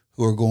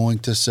who are going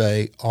to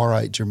say, all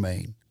right,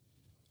 Germaine,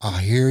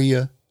 I hear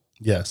you.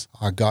 Yes.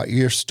 I got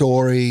your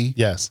story.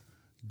 Yes.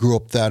 Grew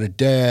up without a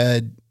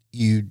dad.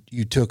 You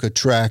took a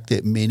track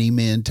that many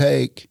men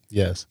take.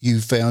 Yes.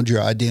 You found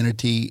your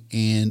identity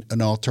in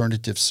an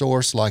alternative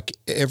source like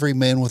every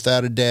man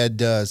without a dad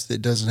does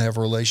that doesn't have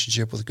a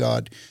relationship with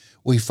God.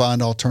 We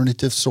find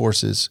alternative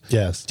sources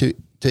to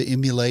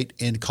emulate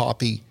and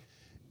copy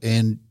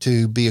and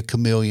to be a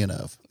chameleon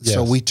of. Yes.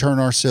 So we turn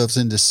ourselves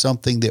into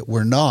something that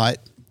we're not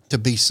to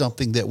be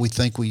something that we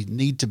think we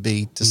need to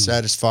be to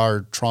satisfy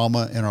our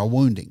trauma and our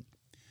wounding.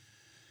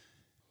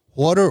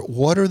 What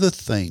are the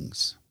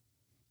things?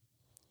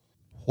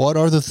 What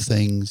are the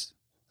things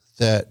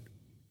that,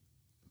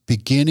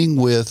 beginning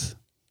with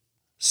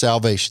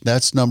salvation,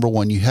 that's number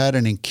one. You had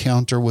an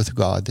encounter with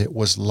God that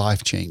was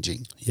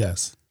life-changing.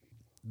 Yes.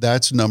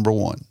 That's number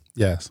one.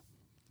 Yes.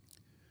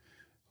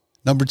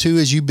 Number two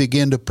is you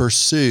begin to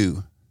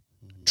pursue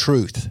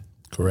truth.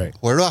 Correct.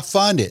 Where do I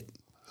find it?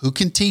 Who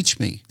can teach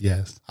me?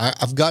 Yes.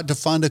 I've got to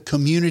find a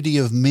community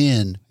of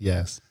men.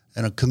 Yes.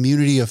 And a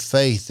community of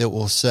faith that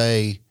will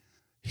say,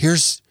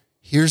 here's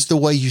the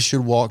way you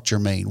should walk,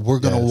 Germaine. We're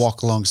going to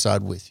walk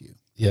alongside with you.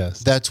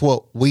 Yes. That's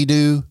what we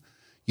do,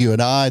 you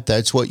and I.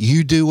 That's what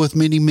you do with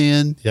many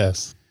men.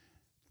 Yes.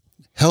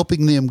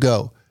 Helping them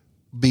go.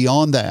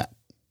 Beyond that,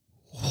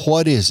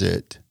 what is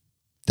it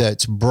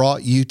that's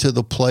brought you to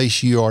the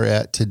place you are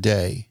at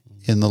today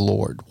in the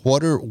Lord?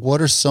 What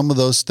are some of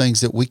those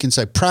things that we can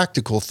say,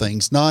 practical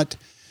things, not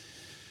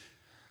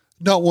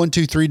 1,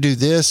 2, 3, do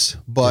this,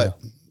 but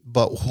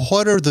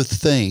what are the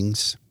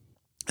things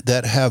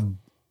that have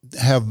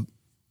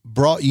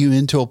brought you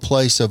into a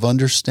place of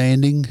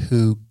understanding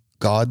who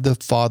God the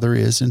Father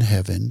is in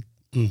heaven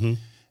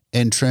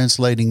and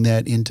translating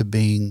that into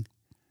being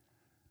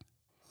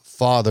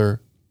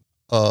father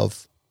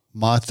of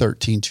my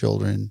 13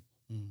 children,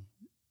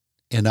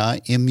 and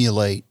I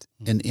emulate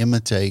and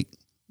imitate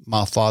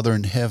my Father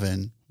in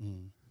heaven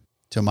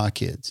to my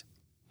kids.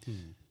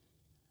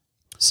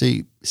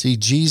 See,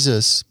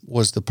 Jesus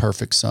was the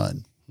perfect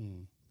son.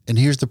 And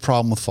here's the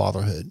problem with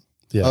fatherhood,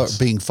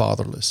 being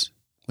fatherless.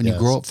 When you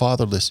grow up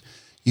fatherless,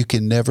 you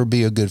can never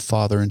be a good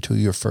father until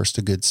you're first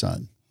a good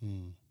son.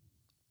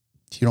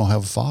 If you don't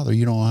have a father,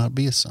 you don't know how to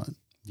be a son.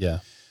 Yeah.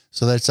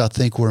 So that's, I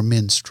think, where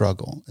men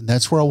struggle. And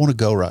that's where I want to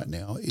go right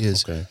now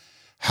is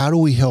how do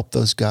we help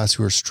those guys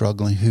who are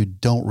struggling, who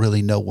don't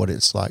really know what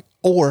it's like?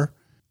 Or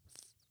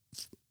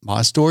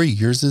my story,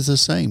 yours is the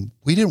same.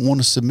 We didn't want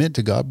to submit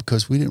to God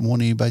because we didn't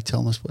want anybody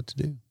telling us what to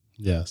do.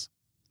 Yes.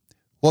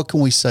 What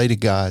can we say to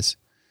guys?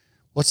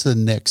 What's the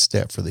next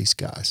step for these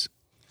guys?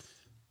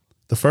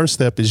 The first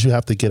step is you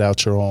have to get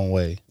out your own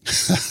way.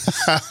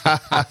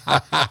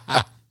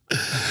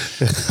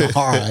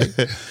 All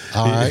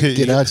right.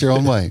 Get out your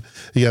own way.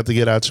 You have to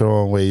get out your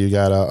own way. You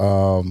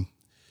gotta,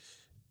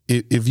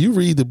 if you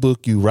read the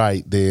book you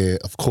write, then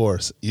of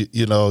course,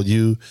 you're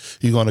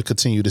going to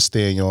continue to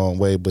stay in your own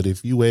way. But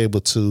if you're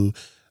able to,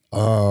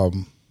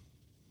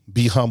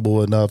 be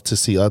humble enough to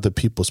see other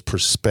people's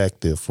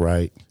perspective,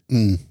 right?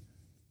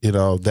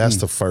 That's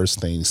the first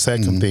thing.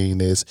 Second thing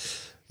is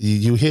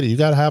you hit it. You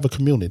got to have a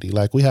community.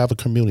 Like we have a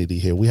community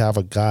here. We have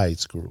a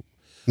guides group.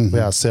 We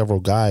have several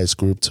guys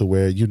group to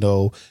where,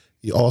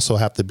 you also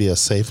have to be a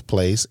safe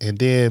place. And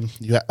then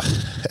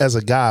as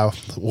a guy,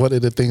 one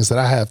of the things that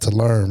I have to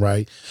learn,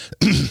 right,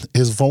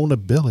 is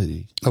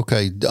vulnerability.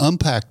 Okay.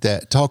 Unpack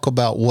that. Talk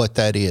about what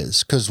that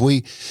is. Because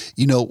when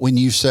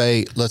you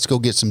say, let's go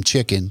get some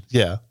chicken.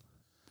 Yeah.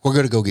 We're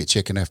going to go get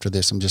chicken after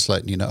this. I'm just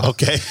letting you know.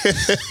 Okay.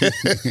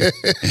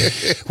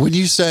 When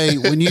you say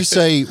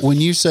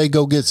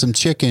go get some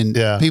chicken,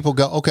 people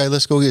go, okay,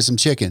 let's go get some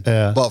chicken.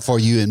 Yeah. But for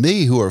you and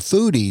me who are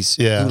foodies,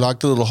 who like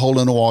the little hole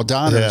in the wall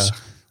diners,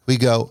 we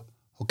go,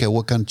 okay,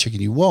 what kind of chicken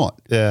do you want?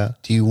 Yeah.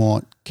 Do you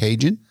want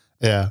Cajun?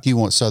 Yeah. Do you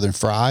want Southern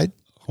fried?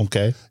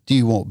 Okay. Do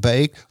you want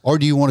bake? Or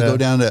do you want to go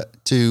down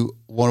to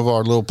one of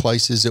our little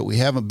places that we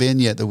haven't been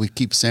yet that we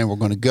keep saying we're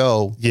going to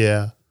go?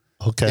 Yeah.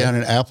 Okay. down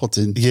in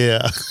Appleton,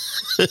 Yeah.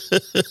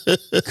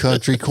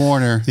 country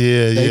corner.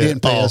 Yeah, They yeah.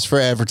 didn't pay us for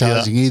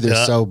advertising Yeah, either.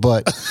 yeah. So,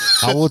 but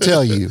I will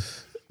tell you,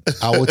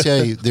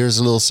 there's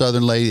a little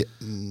Southern lady.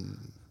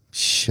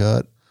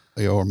 Shut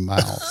your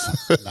mouth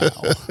now.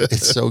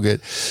 It's so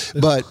good.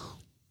 But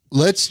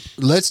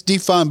let's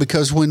define,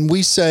 because when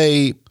we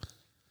say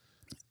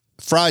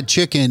fried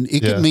chicken,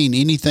 it Yeah. could mean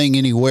anything,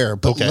 anywhere.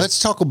 But Okay. let's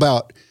talk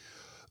about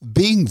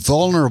being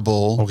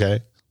vulnerable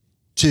Okay.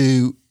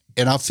 to,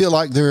 and I feel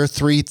like there are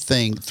three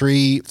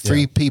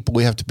people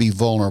we have to be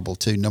vulnerable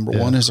to. Number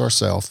one is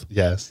ourselves.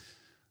 Yes.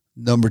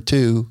 Number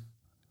two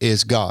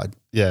is God.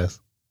 Yes.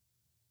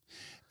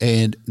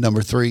 And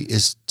number three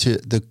is to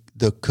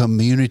the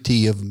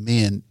community of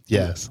men.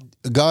 Yes.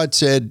 God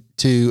said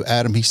to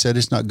Adam, he said,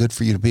 it's not good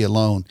for you to be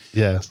alone.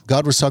 Yes.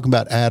 God was talking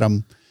about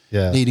Adam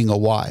Yeah. needing a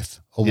wife,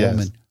 a Yes.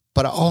 woman.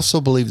 But I also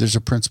believe there's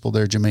a principle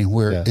there, Germaine,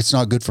 where Yes. it's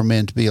not good for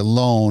men to be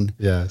alone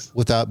Yes.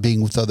 without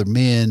being with other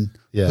men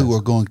Yes. who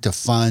are going to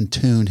fine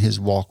tune his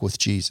walk with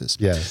Jesus.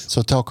 Yes.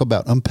 So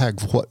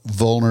unpack what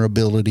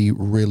vulnerability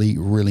really,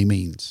 really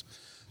means.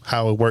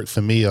 How it worked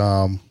for me,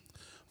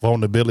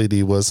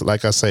 vulnerability was,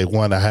 like I say,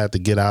 one, I had to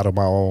get out of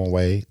my own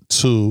way.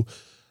 Two,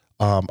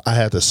 I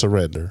had to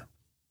surrender.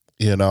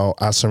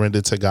 I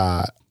surrendered to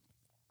God.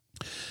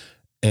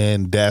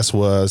 And that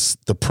was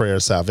the prayer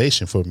of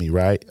salvation for me,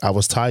 right? I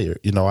was tired.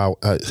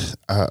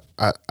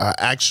 I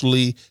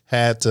actually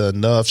had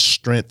enough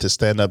strength to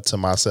stand up to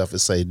myself and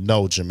say,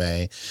 no,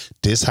 Germaine,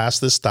 this has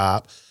to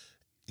stop.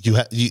 You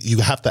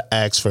have to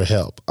ask for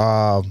help.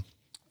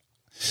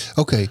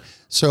 Okay.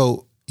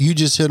 So you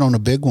just hit on a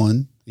big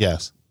one.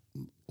 Yes.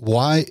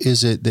 Why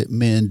is it that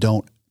men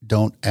don't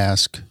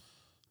ask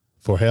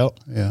For help?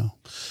 Yeah.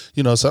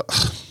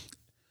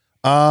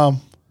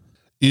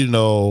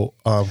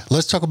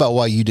 Let's talk about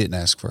why you didn't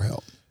ask for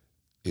help.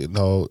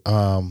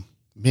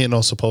 Men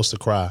are supposed to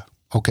cry.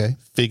 Okay.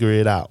 Figure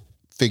it out.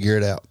 Figure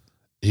it out.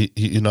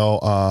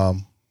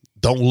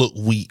 Don't look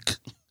weak,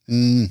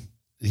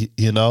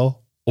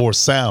 or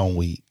sound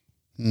weak,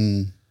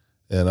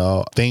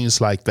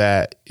 things like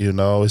that.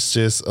 It's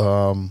just,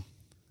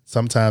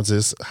 sometimes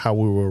it's how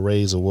we were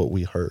raised or what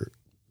we heard.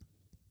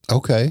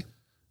 Okay.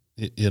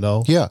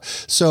 Yeah.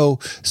 So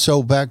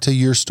back to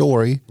your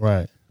story.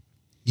 Right.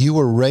 You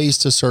were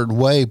raised a certain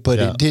way, but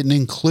Yeah. it didn't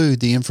include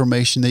the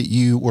information that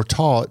you were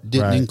taught,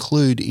 didn't Right.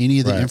 include any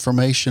of the Right.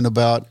 information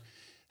about,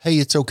 hey,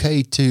 it's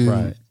okay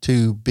Right.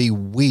 to be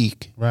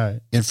weak Right.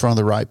 in front of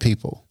the right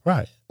people.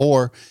 Right.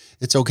 Or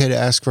it's okay to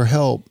ask for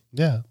help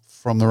Yeah.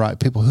 from the right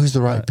people. Who's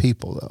the right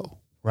people though?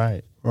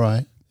 Right.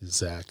 Right.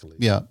 Exactly.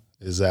 Yeah.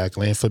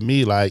 Exactly. And for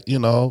me,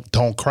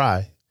 don't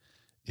cry.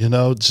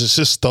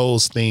 Just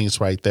those things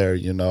right there.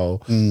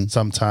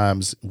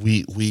 Sometimes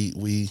we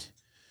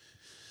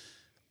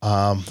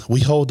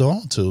hold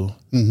on to,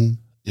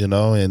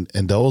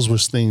 and those were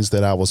things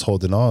that I was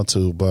holding on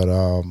to. But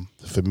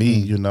for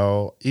me,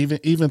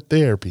 even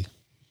therapy,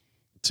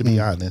 to be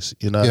honest,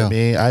 what I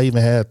mean? I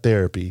even had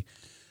therapy,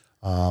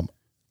 went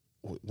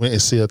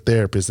and see a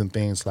therapist and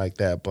things like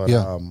that. But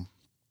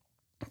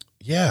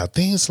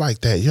things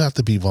like that. You have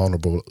to be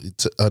vulnerable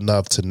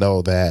enough to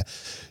know that,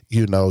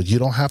 you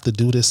don't have to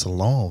do this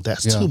alone.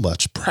 That's too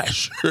much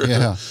pressure.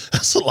 Yeah.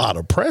 That's a lot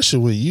of pressure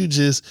when you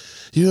just,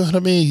 you know what I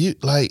mean?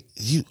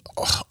 You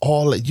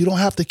don't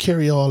have to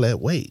carry all that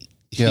weight.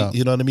 Yeah.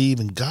 You know what I mean?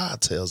 Even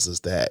God tells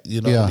us that,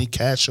 what Yeah. I mean?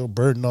 Cast your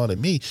burden on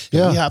me.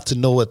 Yeah. And we have to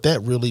know what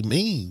that really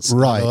means.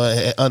 Right.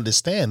 And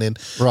understand. And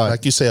Right.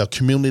 like you say, a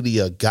community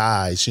of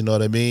guys, you know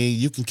what I mean?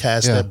 You can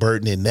cast that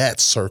burden in that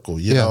circle,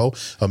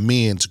 a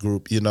men's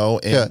group,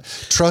 and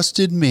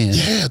Trusted men.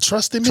 yeah,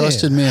 trusted men.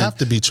 Trusted men. Have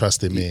to be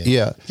trusted men.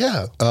 Yeah.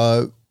 Yeah.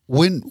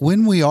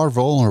 When we are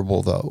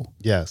vulnerable though,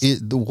 Yes.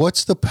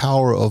 what's the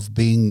power of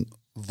being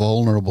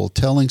vulnerable,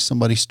 telling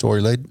somebody's story,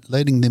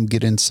 letting them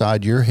get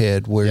inside your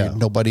head where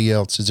nobody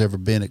else has ever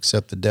been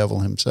except the devil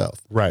himself?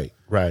 Right.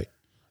 Right.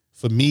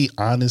 For me,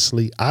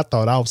 honestly, I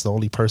thought I was the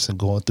only person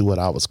going through what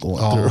I was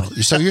going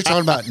through. So you're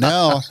talking about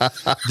now,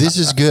 this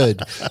is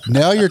good.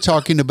 Now you're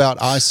talking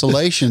about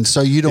isolation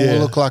so you don't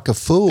look like a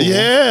fool.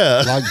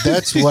 Yeah. Like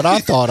that's what I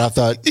thought. I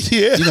thought,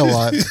 Yeah. you know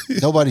what?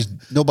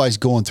 Nobody's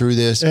going through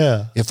this.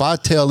 Yeah. If I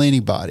tell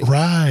anybody,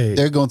 Right.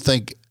 they're going to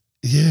think,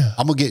 Yeah.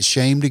 I'm going to get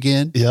shamed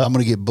again. Yeah. I'm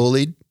going to get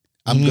bullied.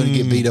 I'm going to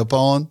get beat up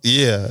on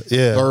Yeah.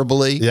 Yeah.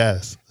 verbally.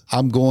 Yes.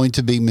 I'm going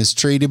to be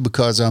mistreated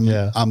because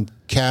I'm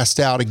cast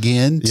out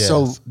again. Yes.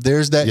 So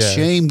there's that Yes.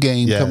 shame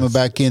game Yes. coming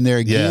back in there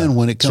again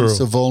when it comes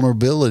True. to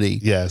vulnerability.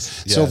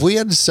 Yes. So if we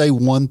had to say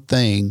one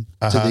thing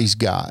to Uh-huh. these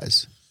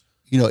guys,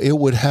 it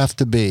would have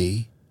to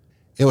be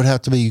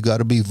you got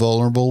to be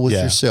vulnerable with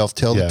Yeah. yourself.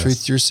 Tell the Yes.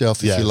 truth to yourself.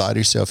 If Yes. you lie to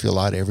yourself, you'll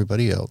lie to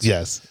everybody else.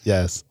 Yes.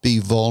 Yes. Be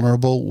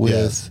vulnerable with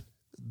Yes.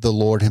 the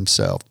Lord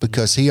himself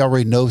because he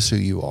already knows who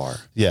you are.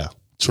 Yeah.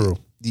 True.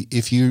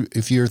 If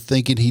you're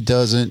thinking he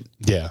doesn't,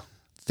 Yeah.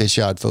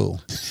 fish-eyed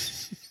fool.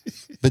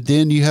 But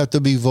then you have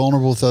to be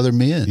vulnerable with other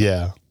men.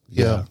 Yeah.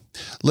 Yeah.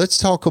 Let's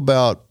talk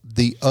about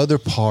the other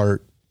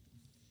part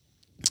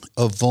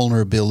of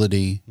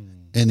vulnerability.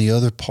 And the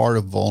other part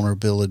of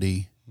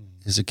vulnerability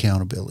is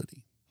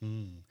accountability.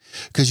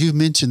 Because you've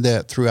mentioned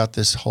that throughout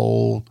this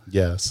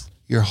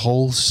your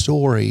whole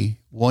story.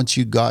 Once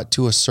you got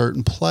to a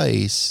certain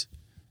place,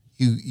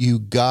 you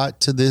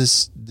got to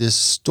this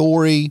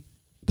story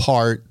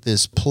part,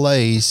 this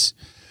place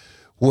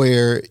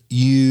where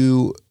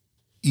you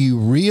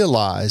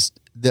realized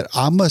that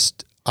I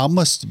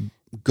must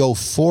go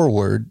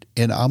forward,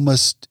 and I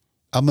must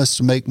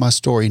make my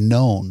story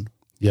known.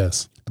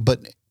 Yes.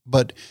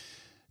 But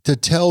to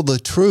tell the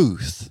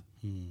truth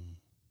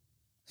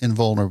in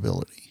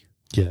vulnerability.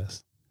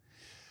 Yes.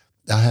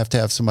 I have to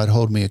have somebody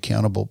hold me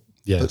accountable.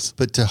 Yes.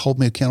 But to hold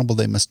me accountable,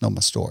 they must know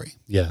my story.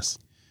 Yes.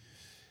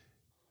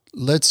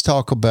 Let's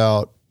talk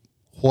about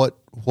what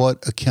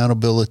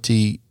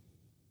accountability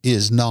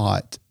is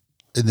not,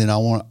 and then I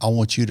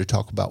want you to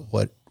talk about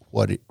what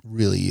it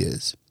really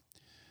is.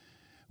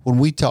 When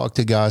we talk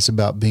to guys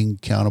about being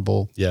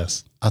accountable,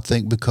 yes, I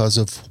think because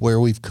of where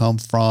we've come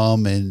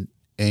from and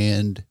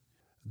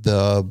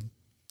the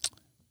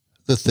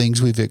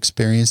things we've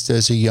experienced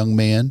as a young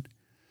man,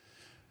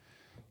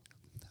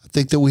 I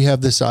think that we have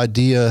this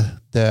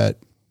idea that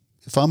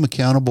if I'm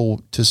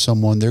accountable to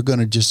someone, they're going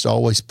to just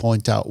always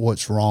point out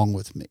what's wrong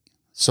with me.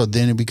 So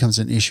then it becomes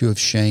an issue of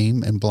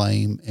shame and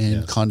blame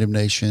and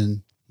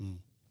condemnation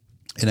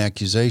and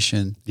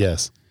accusation.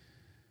 Yes.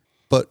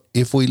 But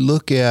if we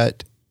look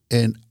at,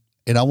 and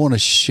I want to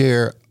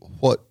share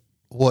what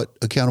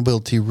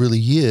accountability really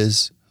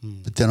is,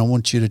 but then I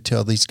want you to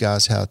tell these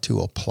guys how to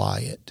apply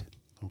it.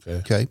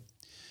 Okay.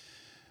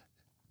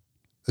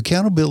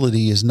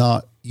 Accountability is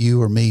not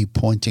you or me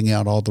pointing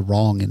out all the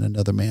wrong in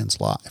another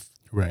man's life.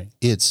 Right.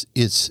 It's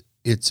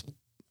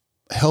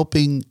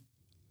helping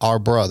our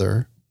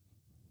brother,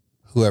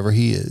 whoever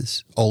he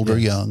is, old or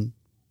young,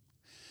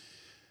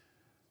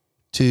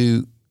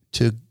 to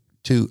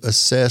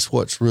assess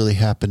what's really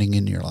happening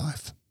in your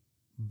life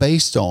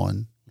based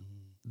on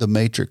the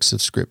matrix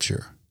of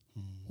Scripture.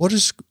 What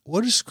does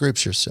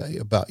Scripture say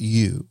about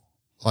you?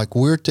 Like,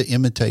 we're to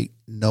imitate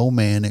no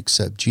man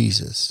except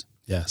Jesus.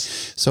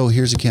 Yes. So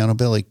here's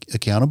accountability.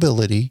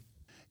 Accountability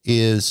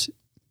is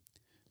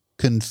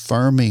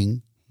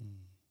confirming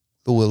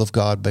the will of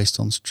God based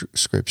on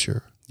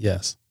Scripture.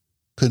 Yes.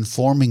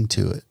 Conforming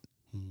to it.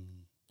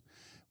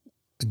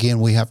 Again,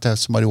 we have to have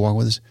somebody walk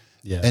with us.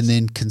 Yes. And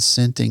then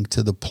consenting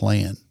to the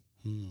plan,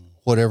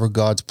 whatever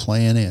God's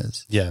plan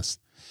is. Yes.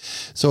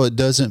 So it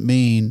doesn't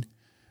mean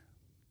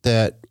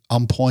that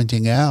I'm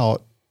pointing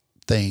out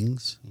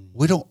things.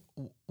 We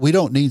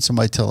don't need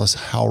somebody to tell us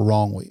how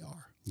wrong we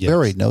are. Yes. We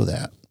already know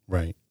that.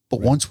 Right.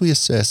 But once we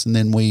assess and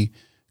then we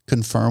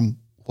confirm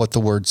what the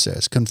word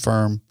says,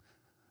 conform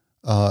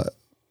to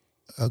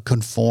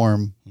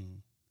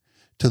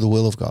the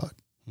will of God,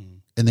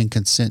 and then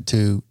consent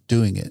to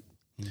doing it.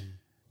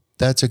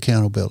 That's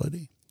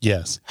accountability.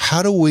 Yes.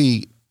 How do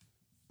we,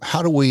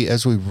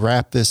 as we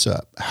wrap this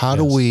up, how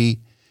do we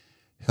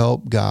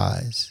help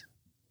guys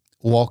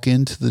walk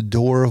into the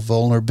door of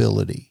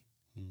vulnerability,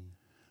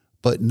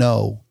 but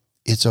know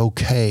it's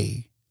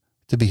okay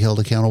to be held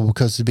accountable?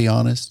 Because, to be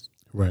honest,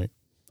 right,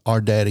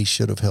 our daddy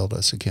should have held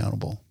us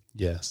accountable.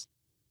 Yes.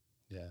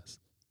 Yes.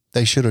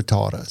 They should have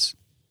taught us.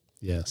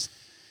 Yes.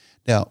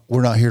 Now,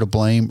 we're not here to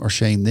blame or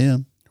shame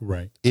them.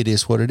 Right. It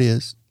is what it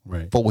is.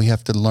 Right. But we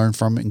have to learn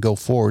from it and go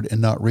forward and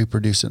not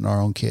reproduce it in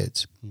our own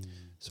kids.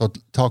 So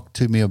talk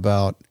to me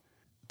about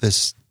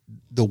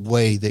the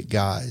way that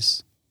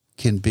guys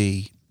can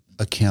be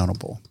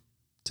accountable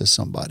to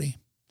somebody.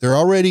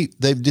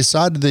 They've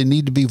decided they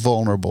need to be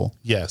vulnerable.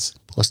 Yes.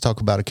 Let's talk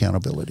about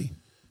accountability.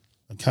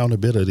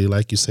 Accountability,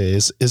 like you say,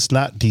 it's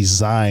not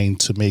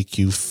designed to make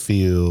you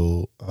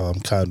feel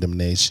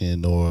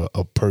condemnation or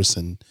a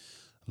person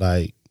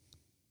like,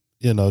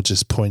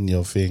 just pointing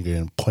your finger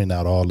and point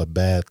out all the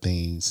bad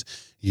things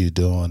you're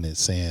doing and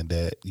saying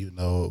that,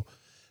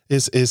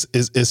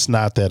 it's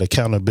not that.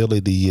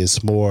 Accountability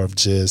is more of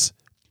just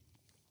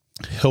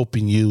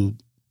helping you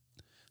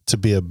to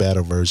be a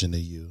better version of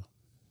you,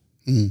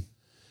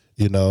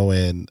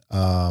 and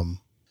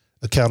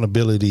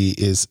accountability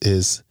is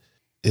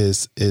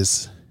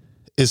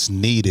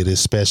needed,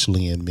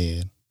 especially in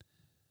men,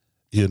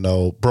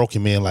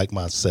 broken men like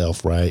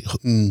myself, right?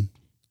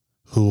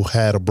 Who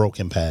had a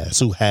broken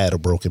past,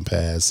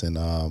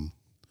 and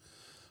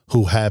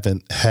who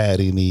haven't had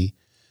any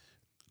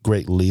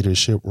great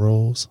leadership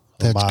roles.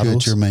 That's good,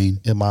 Germaine.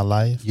 In my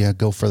life. Yeah,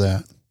 go for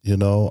that.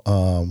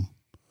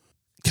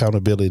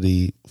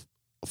 Accountability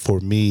for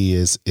me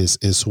is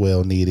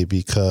well needed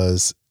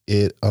because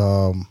it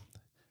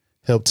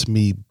helped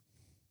me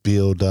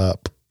build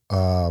up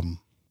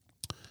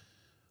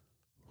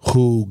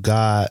who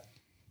God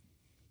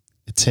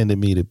intended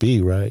me to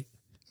be, right?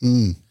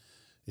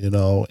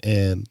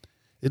 And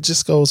it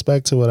just goes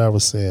back to what I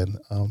was saying,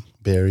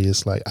 Barry.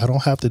 It's like, I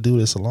don't have to do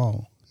this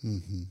alone.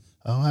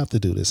 I don't have to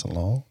do this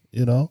alone.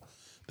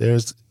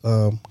 There's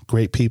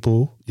great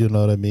people, you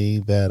know what I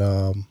mean, that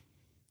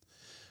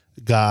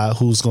God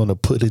who's going to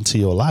put into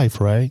your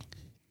life, right?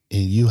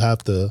 And you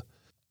have to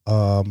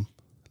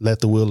let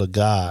the will of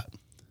God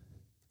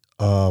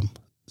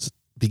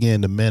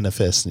begin to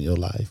manifest in your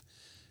life,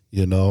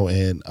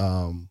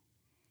 and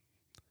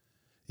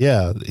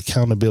yeah,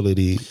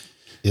 accountability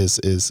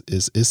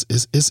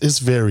is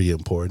very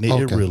important. It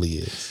Okay. really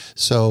is.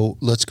 So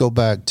let's go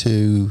back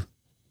to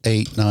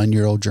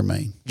 8-9-year-old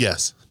Germaine.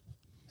 Yes.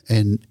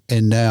 And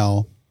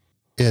now,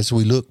 as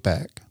we look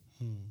back,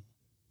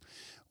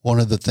 one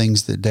of the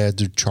things that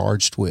dads are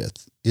charged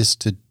with is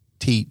to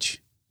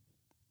teach,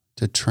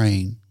 to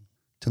train,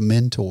 to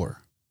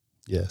mentor,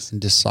 Yes. and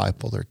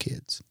disciple their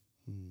kids.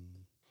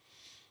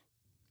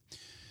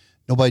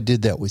 Nobody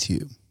did that with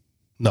you.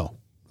 No.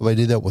 Nobody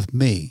did that with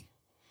me.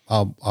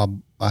 I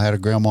had a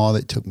grandma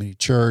that took me to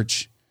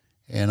church,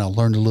 and I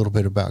learned a little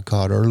bit about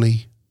God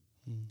early.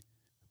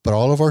 But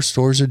all of our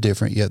stories are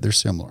different, yet they're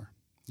similar.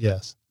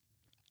 Yes.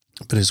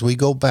 But as we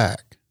go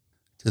back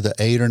to the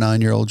 8 or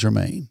 9-year-old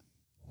Germaine,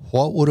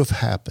 what would have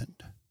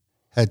happened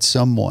had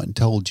someone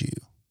told you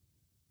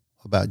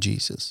about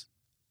Jesus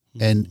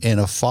and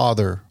a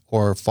father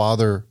or a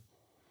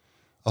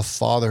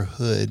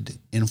fatherhood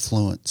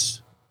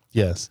influence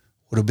Yes.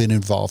 would have been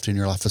involved in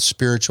your life, a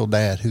spiritual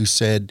dad who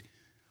said,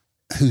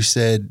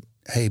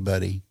 hey,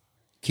 buddy,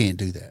 can't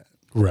do that.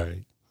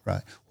 Right.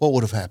 Right. What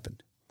would have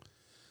happened?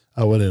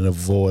 I wouldn't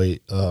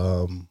avoid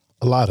a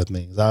lot of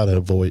things. I would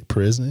avoid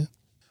prison.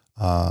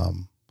 I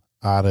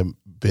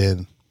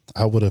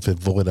would have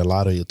avoided a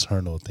lot of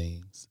eternal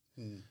things,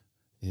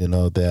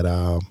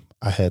 that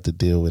I had to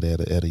deal with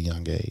at a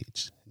young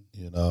age,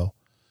 and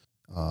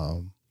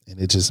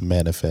it just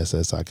manifests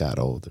as I got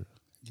older.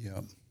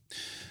 Yeah.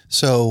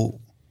 So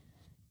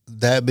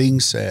that being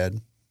said,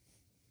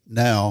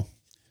 now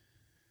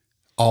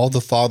all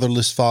the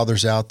fatherless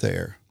fathers out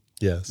there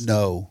Yes.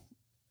 know,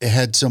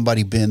 had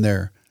somebody been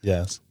there,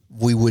 Yes.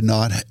 we would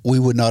not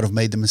have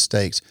made the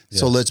mistakes.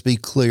 So Yes. let's be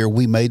clear.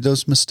 We made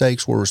those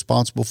mistakes. We're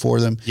responsible for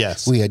them.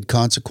 Yes. We had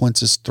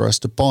consequences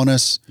thrust upon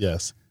us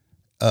Yes.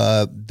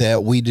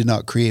 that we did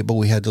not create, but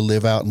we had to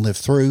live out and live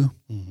through.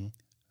 Mm-hmm.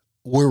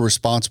 We're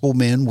responsible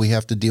men. We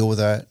have to deal with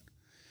that.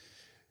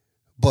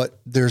 But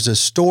there's a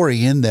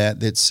story in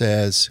that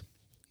says,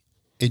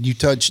 and you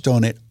touched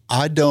on it,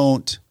 I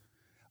don't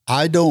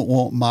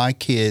want my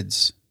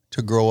kids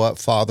to grow up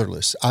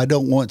fatherless. I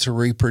don't want to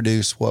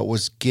reproduce what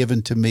was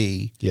given to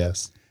me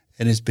Yes.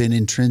 and has been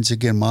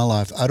intrinsic in my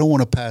life. I don't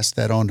want to pass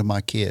that on to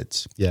my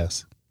kids.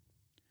 Yes.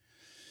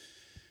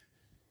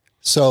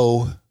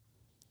 So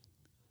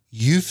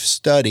you've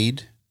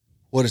studied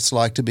what it's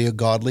like to be a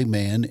godly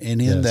man,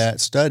 and in Yes.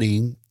 that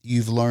studying,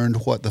 you've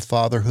learned what the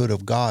fatherhood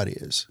of God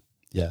is.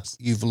 Yes.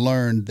 You've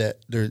learned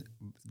that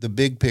the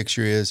big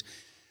picture is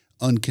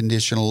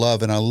unconditional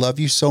love. And I love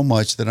you so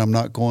much that I'm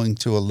not going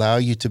to allow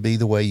you to be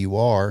the way you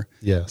are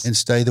Yes. and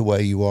stay the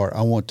way you are.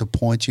 I want to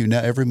point you.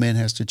 Now, every man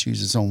has to choose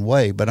his own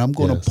way, but I'm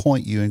going Yes. to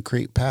point you and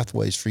create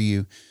pathways for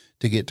you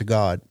to get to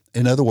God.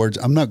 In other words,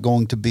 I'm not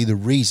going to be the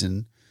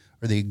reason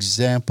or the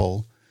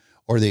example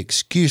or the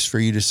excuse for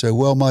you to say,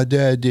 well, my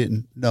dad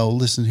didn't. No,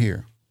 listen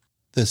here.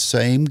 The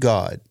same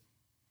God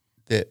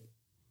that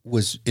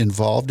was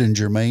involved in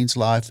Germaine's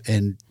life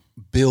and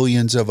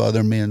billions of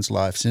other men's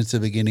life since the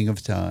beginning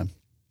of time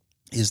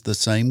is the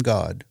same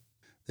God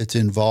that's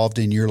involved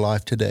in your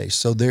life today.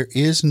 So there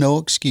is no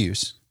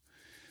excuse,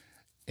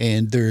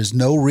 and there is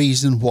no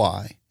reason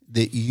why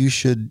that you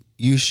should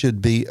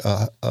be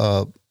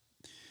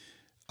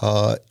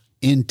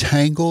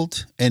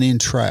entangled and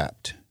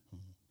entrapped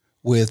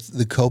with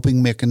the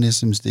coping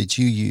mechanisms that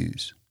you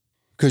use.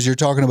 Because you're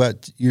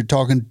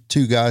talking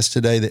to guys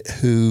today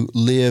who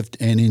lived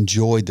and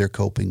enjoyed their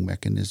coping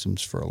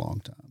mechanisms for a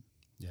long time.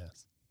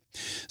 Yes.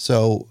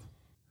 So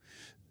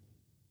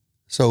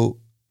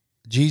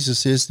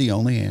Jesus is the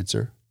only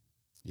answer.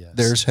 Yes.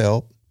 There's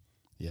help.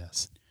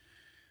 Yes.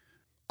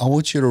 I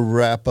want you to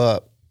wrap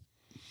up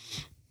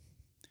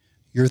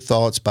your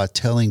thoughts by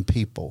telling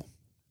people,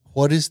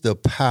 what is the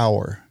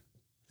power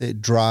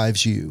that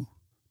drives you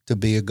to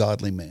be a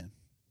godly man?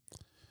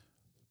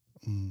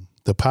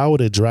 The power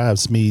that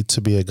drives me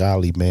to be a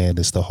godly man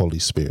is the Holy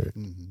Spirit.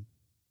 Mm-hmm.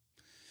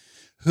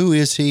 Who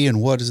is he,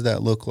 and what does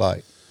that look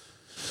like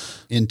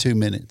in 2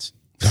 minutes?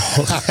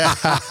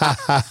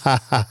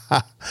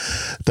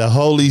 The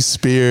Holy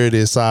Spirit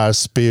is our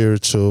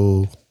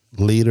spiritual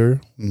leader.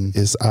 Mm-hmm.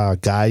 It's our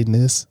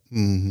guidance.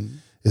 Mm-hmm.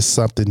 It's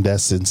something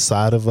that's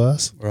inside of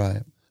us.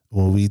 Right.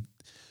 When we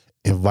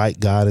invite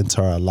God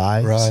into our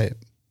lives, Right.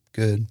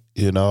 Good.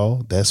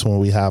 That's when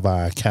we have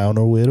our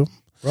encounter with him.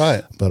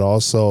 Right. But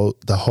also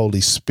the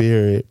Holy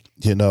Spirit,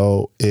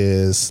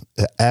 is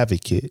an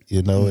advocate,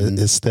 Mm-hmm.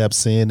 it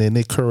steps in and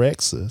it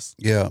corrects us.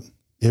 Yeah.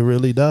 It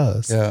really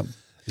does. Yeah.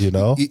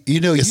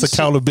 It's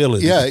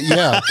accountability.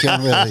 Yeah.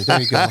 Accountability.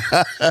 There you go.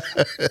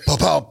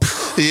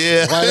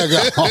 Yeah. Way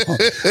to go.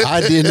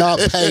 I did not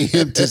pay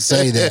him to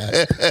say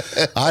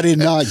that. I did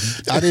not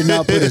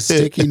put a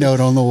sticky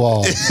note on the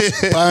wall.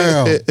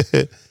 Bam.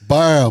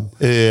 Bam.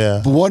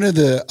 Yeah.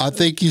 I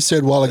think you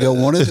said a while ago,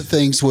 one of the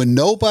things when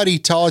nobody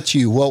taught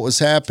you what was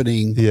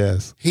happening,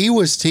 Yes. he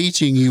was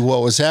teaching you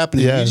what was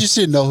happening. Yes. You just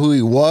didn't know who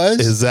he was.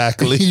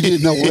 Exactly. You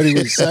didn't know what he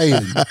was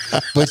saying.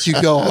 But you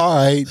go, all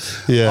right,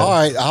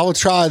 I will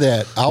try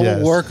that. I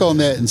will work on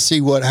that and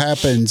see what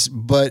happens.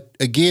 But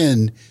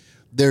again,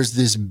 there's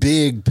this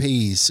big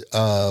piece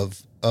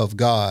of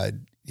God.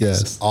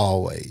 Yes.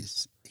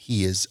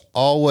 He is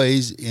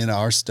always in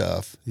our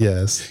stuff.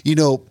 Yes. You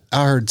know,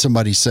 I heard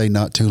somebody say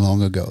not too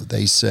long ago,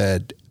 they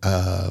said,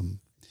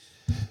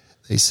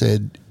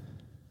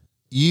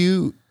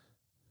 you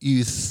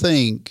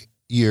think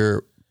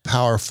you're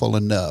powerful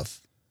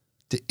enough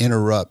to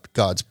interrupt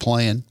God's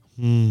plan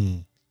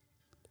and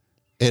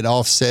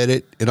offset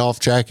it and off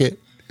track it.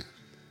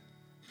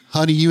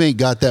 Honey, you ain't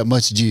got that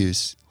much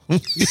juice.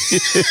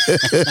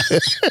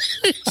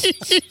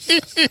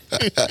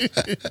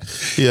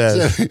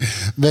 Yes. So,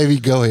 maybe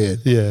go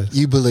ahead. Yes.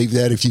 You believe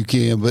that if you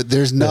can, but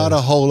there's not a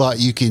whole lot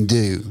you can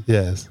do.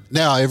 Yes.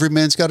 Now, every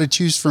man's got to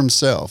choose for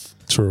himself.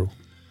 True.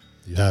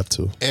 You have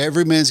to.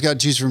 Every man's got to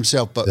choose for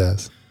himself. But,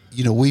 Yes.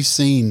 you know, we've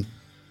seen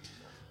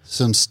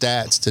some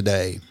stats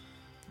today,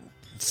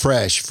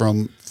 fresh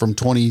from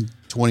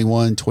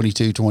 2021,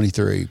 22,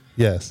 23.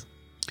 Yes.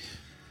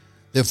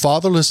 That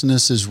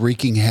fatherlessness is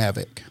wreaking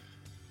havoc.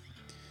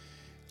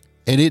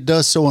 And it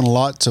does so in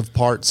lots of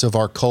parts of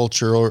our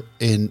culture, or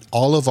in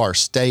all of our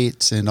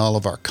states, in all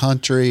of our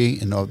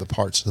country, in all the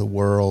parts of the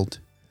world.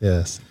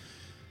 Yes.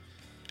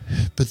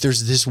 But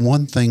there's this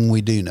one thing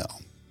we do know.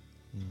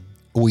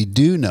 We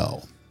do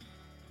know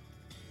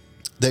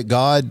that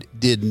God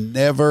did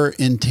never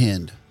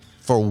intend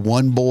for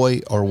one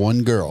boy or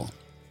one girl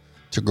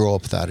to grow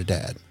up without a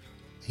dad.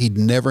 He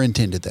never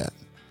intended that.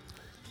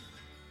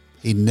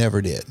 He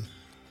never did.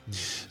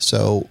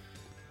 So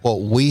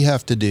what we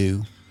have to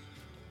do,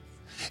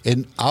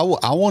 and I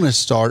want to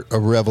start a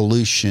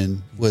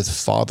revolution with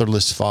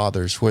fatherless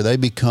fathers where they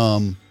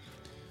become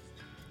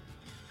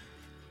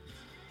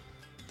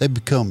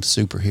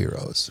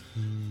superheroes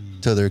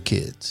to their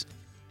kids.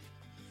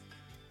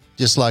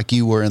 Just like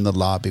you were in the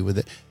lobby with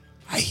it.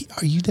 Hey,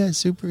 are you that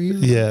superhero?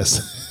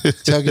 Yes.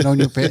 Tugging on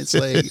your pants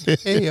leg.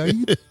 Hey, are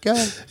you the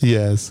guy?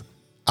 Yes.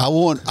 I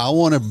want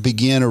to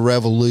begin a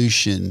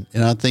revolution,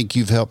 and I think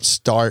you've helped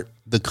start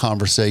the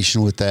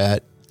conversation with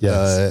that.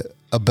 Yes.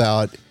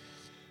 About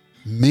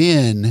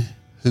men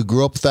who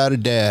grew up without a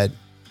dad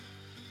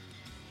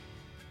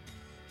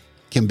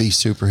can be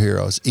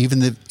superheroes,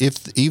 even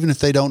if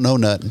they don't know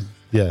nothing.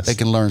 Yes. They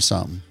can learn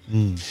something.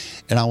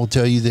 And I will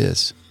tell you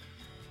this: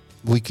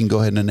 we can go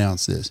ahead and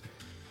announce this,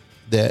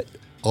 that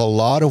a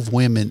lot of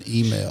women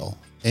email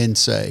and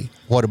say,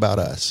 "What about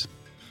us?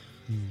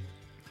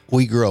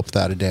 We grew up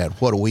without a dad.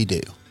 What do we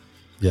do?"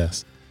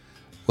 Yes.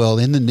 Well,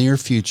 in the near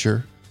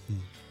future,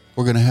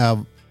 we're going to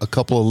have a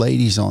couple of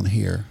ladies on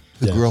here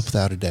who grew up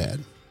without a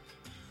dad,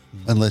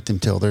 and let them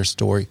tell their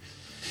story.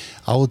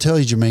 I will tell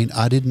you, Germaine,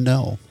 I didn't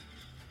know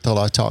till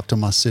I talked to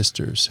my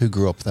sisters who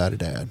grew up without a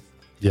dad.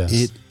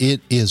 Yes.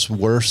 It is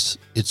worse.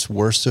 It's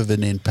worse of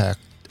an impact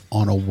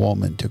on a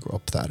woman to grow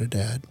up without a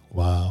dad.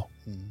 Wow.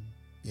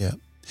 Yeah.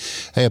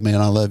 Hey,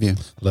 man, I love you.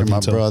 You're my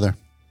brother.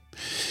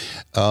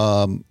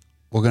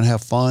 We're going to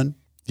have fun.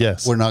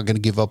 Yes. We're not going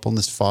to give up on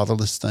this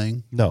fatherless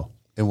thing. No.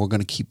 And we're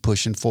going to keep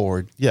pushing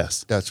forward.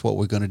 Yes. That's what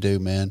we're going to do,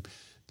 man.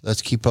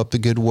 Let's keep up the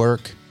good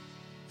work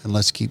and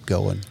let's keep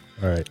going.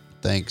 All right.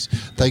 Thanks.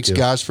 Thanks,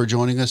 guys, for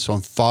joining us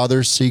on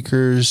Father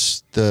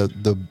Seekers, the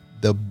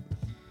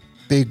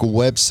big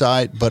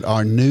website, but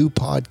our new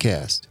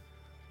podcast,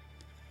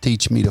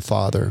 Teach Me to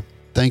Father.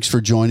 Thanks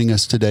for joining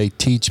us today.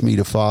 Teach Me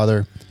to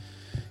Father.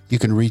 You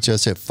can reach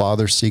us at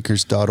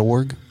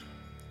fatherseekers.org.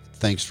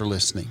 Thanks for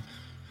listening.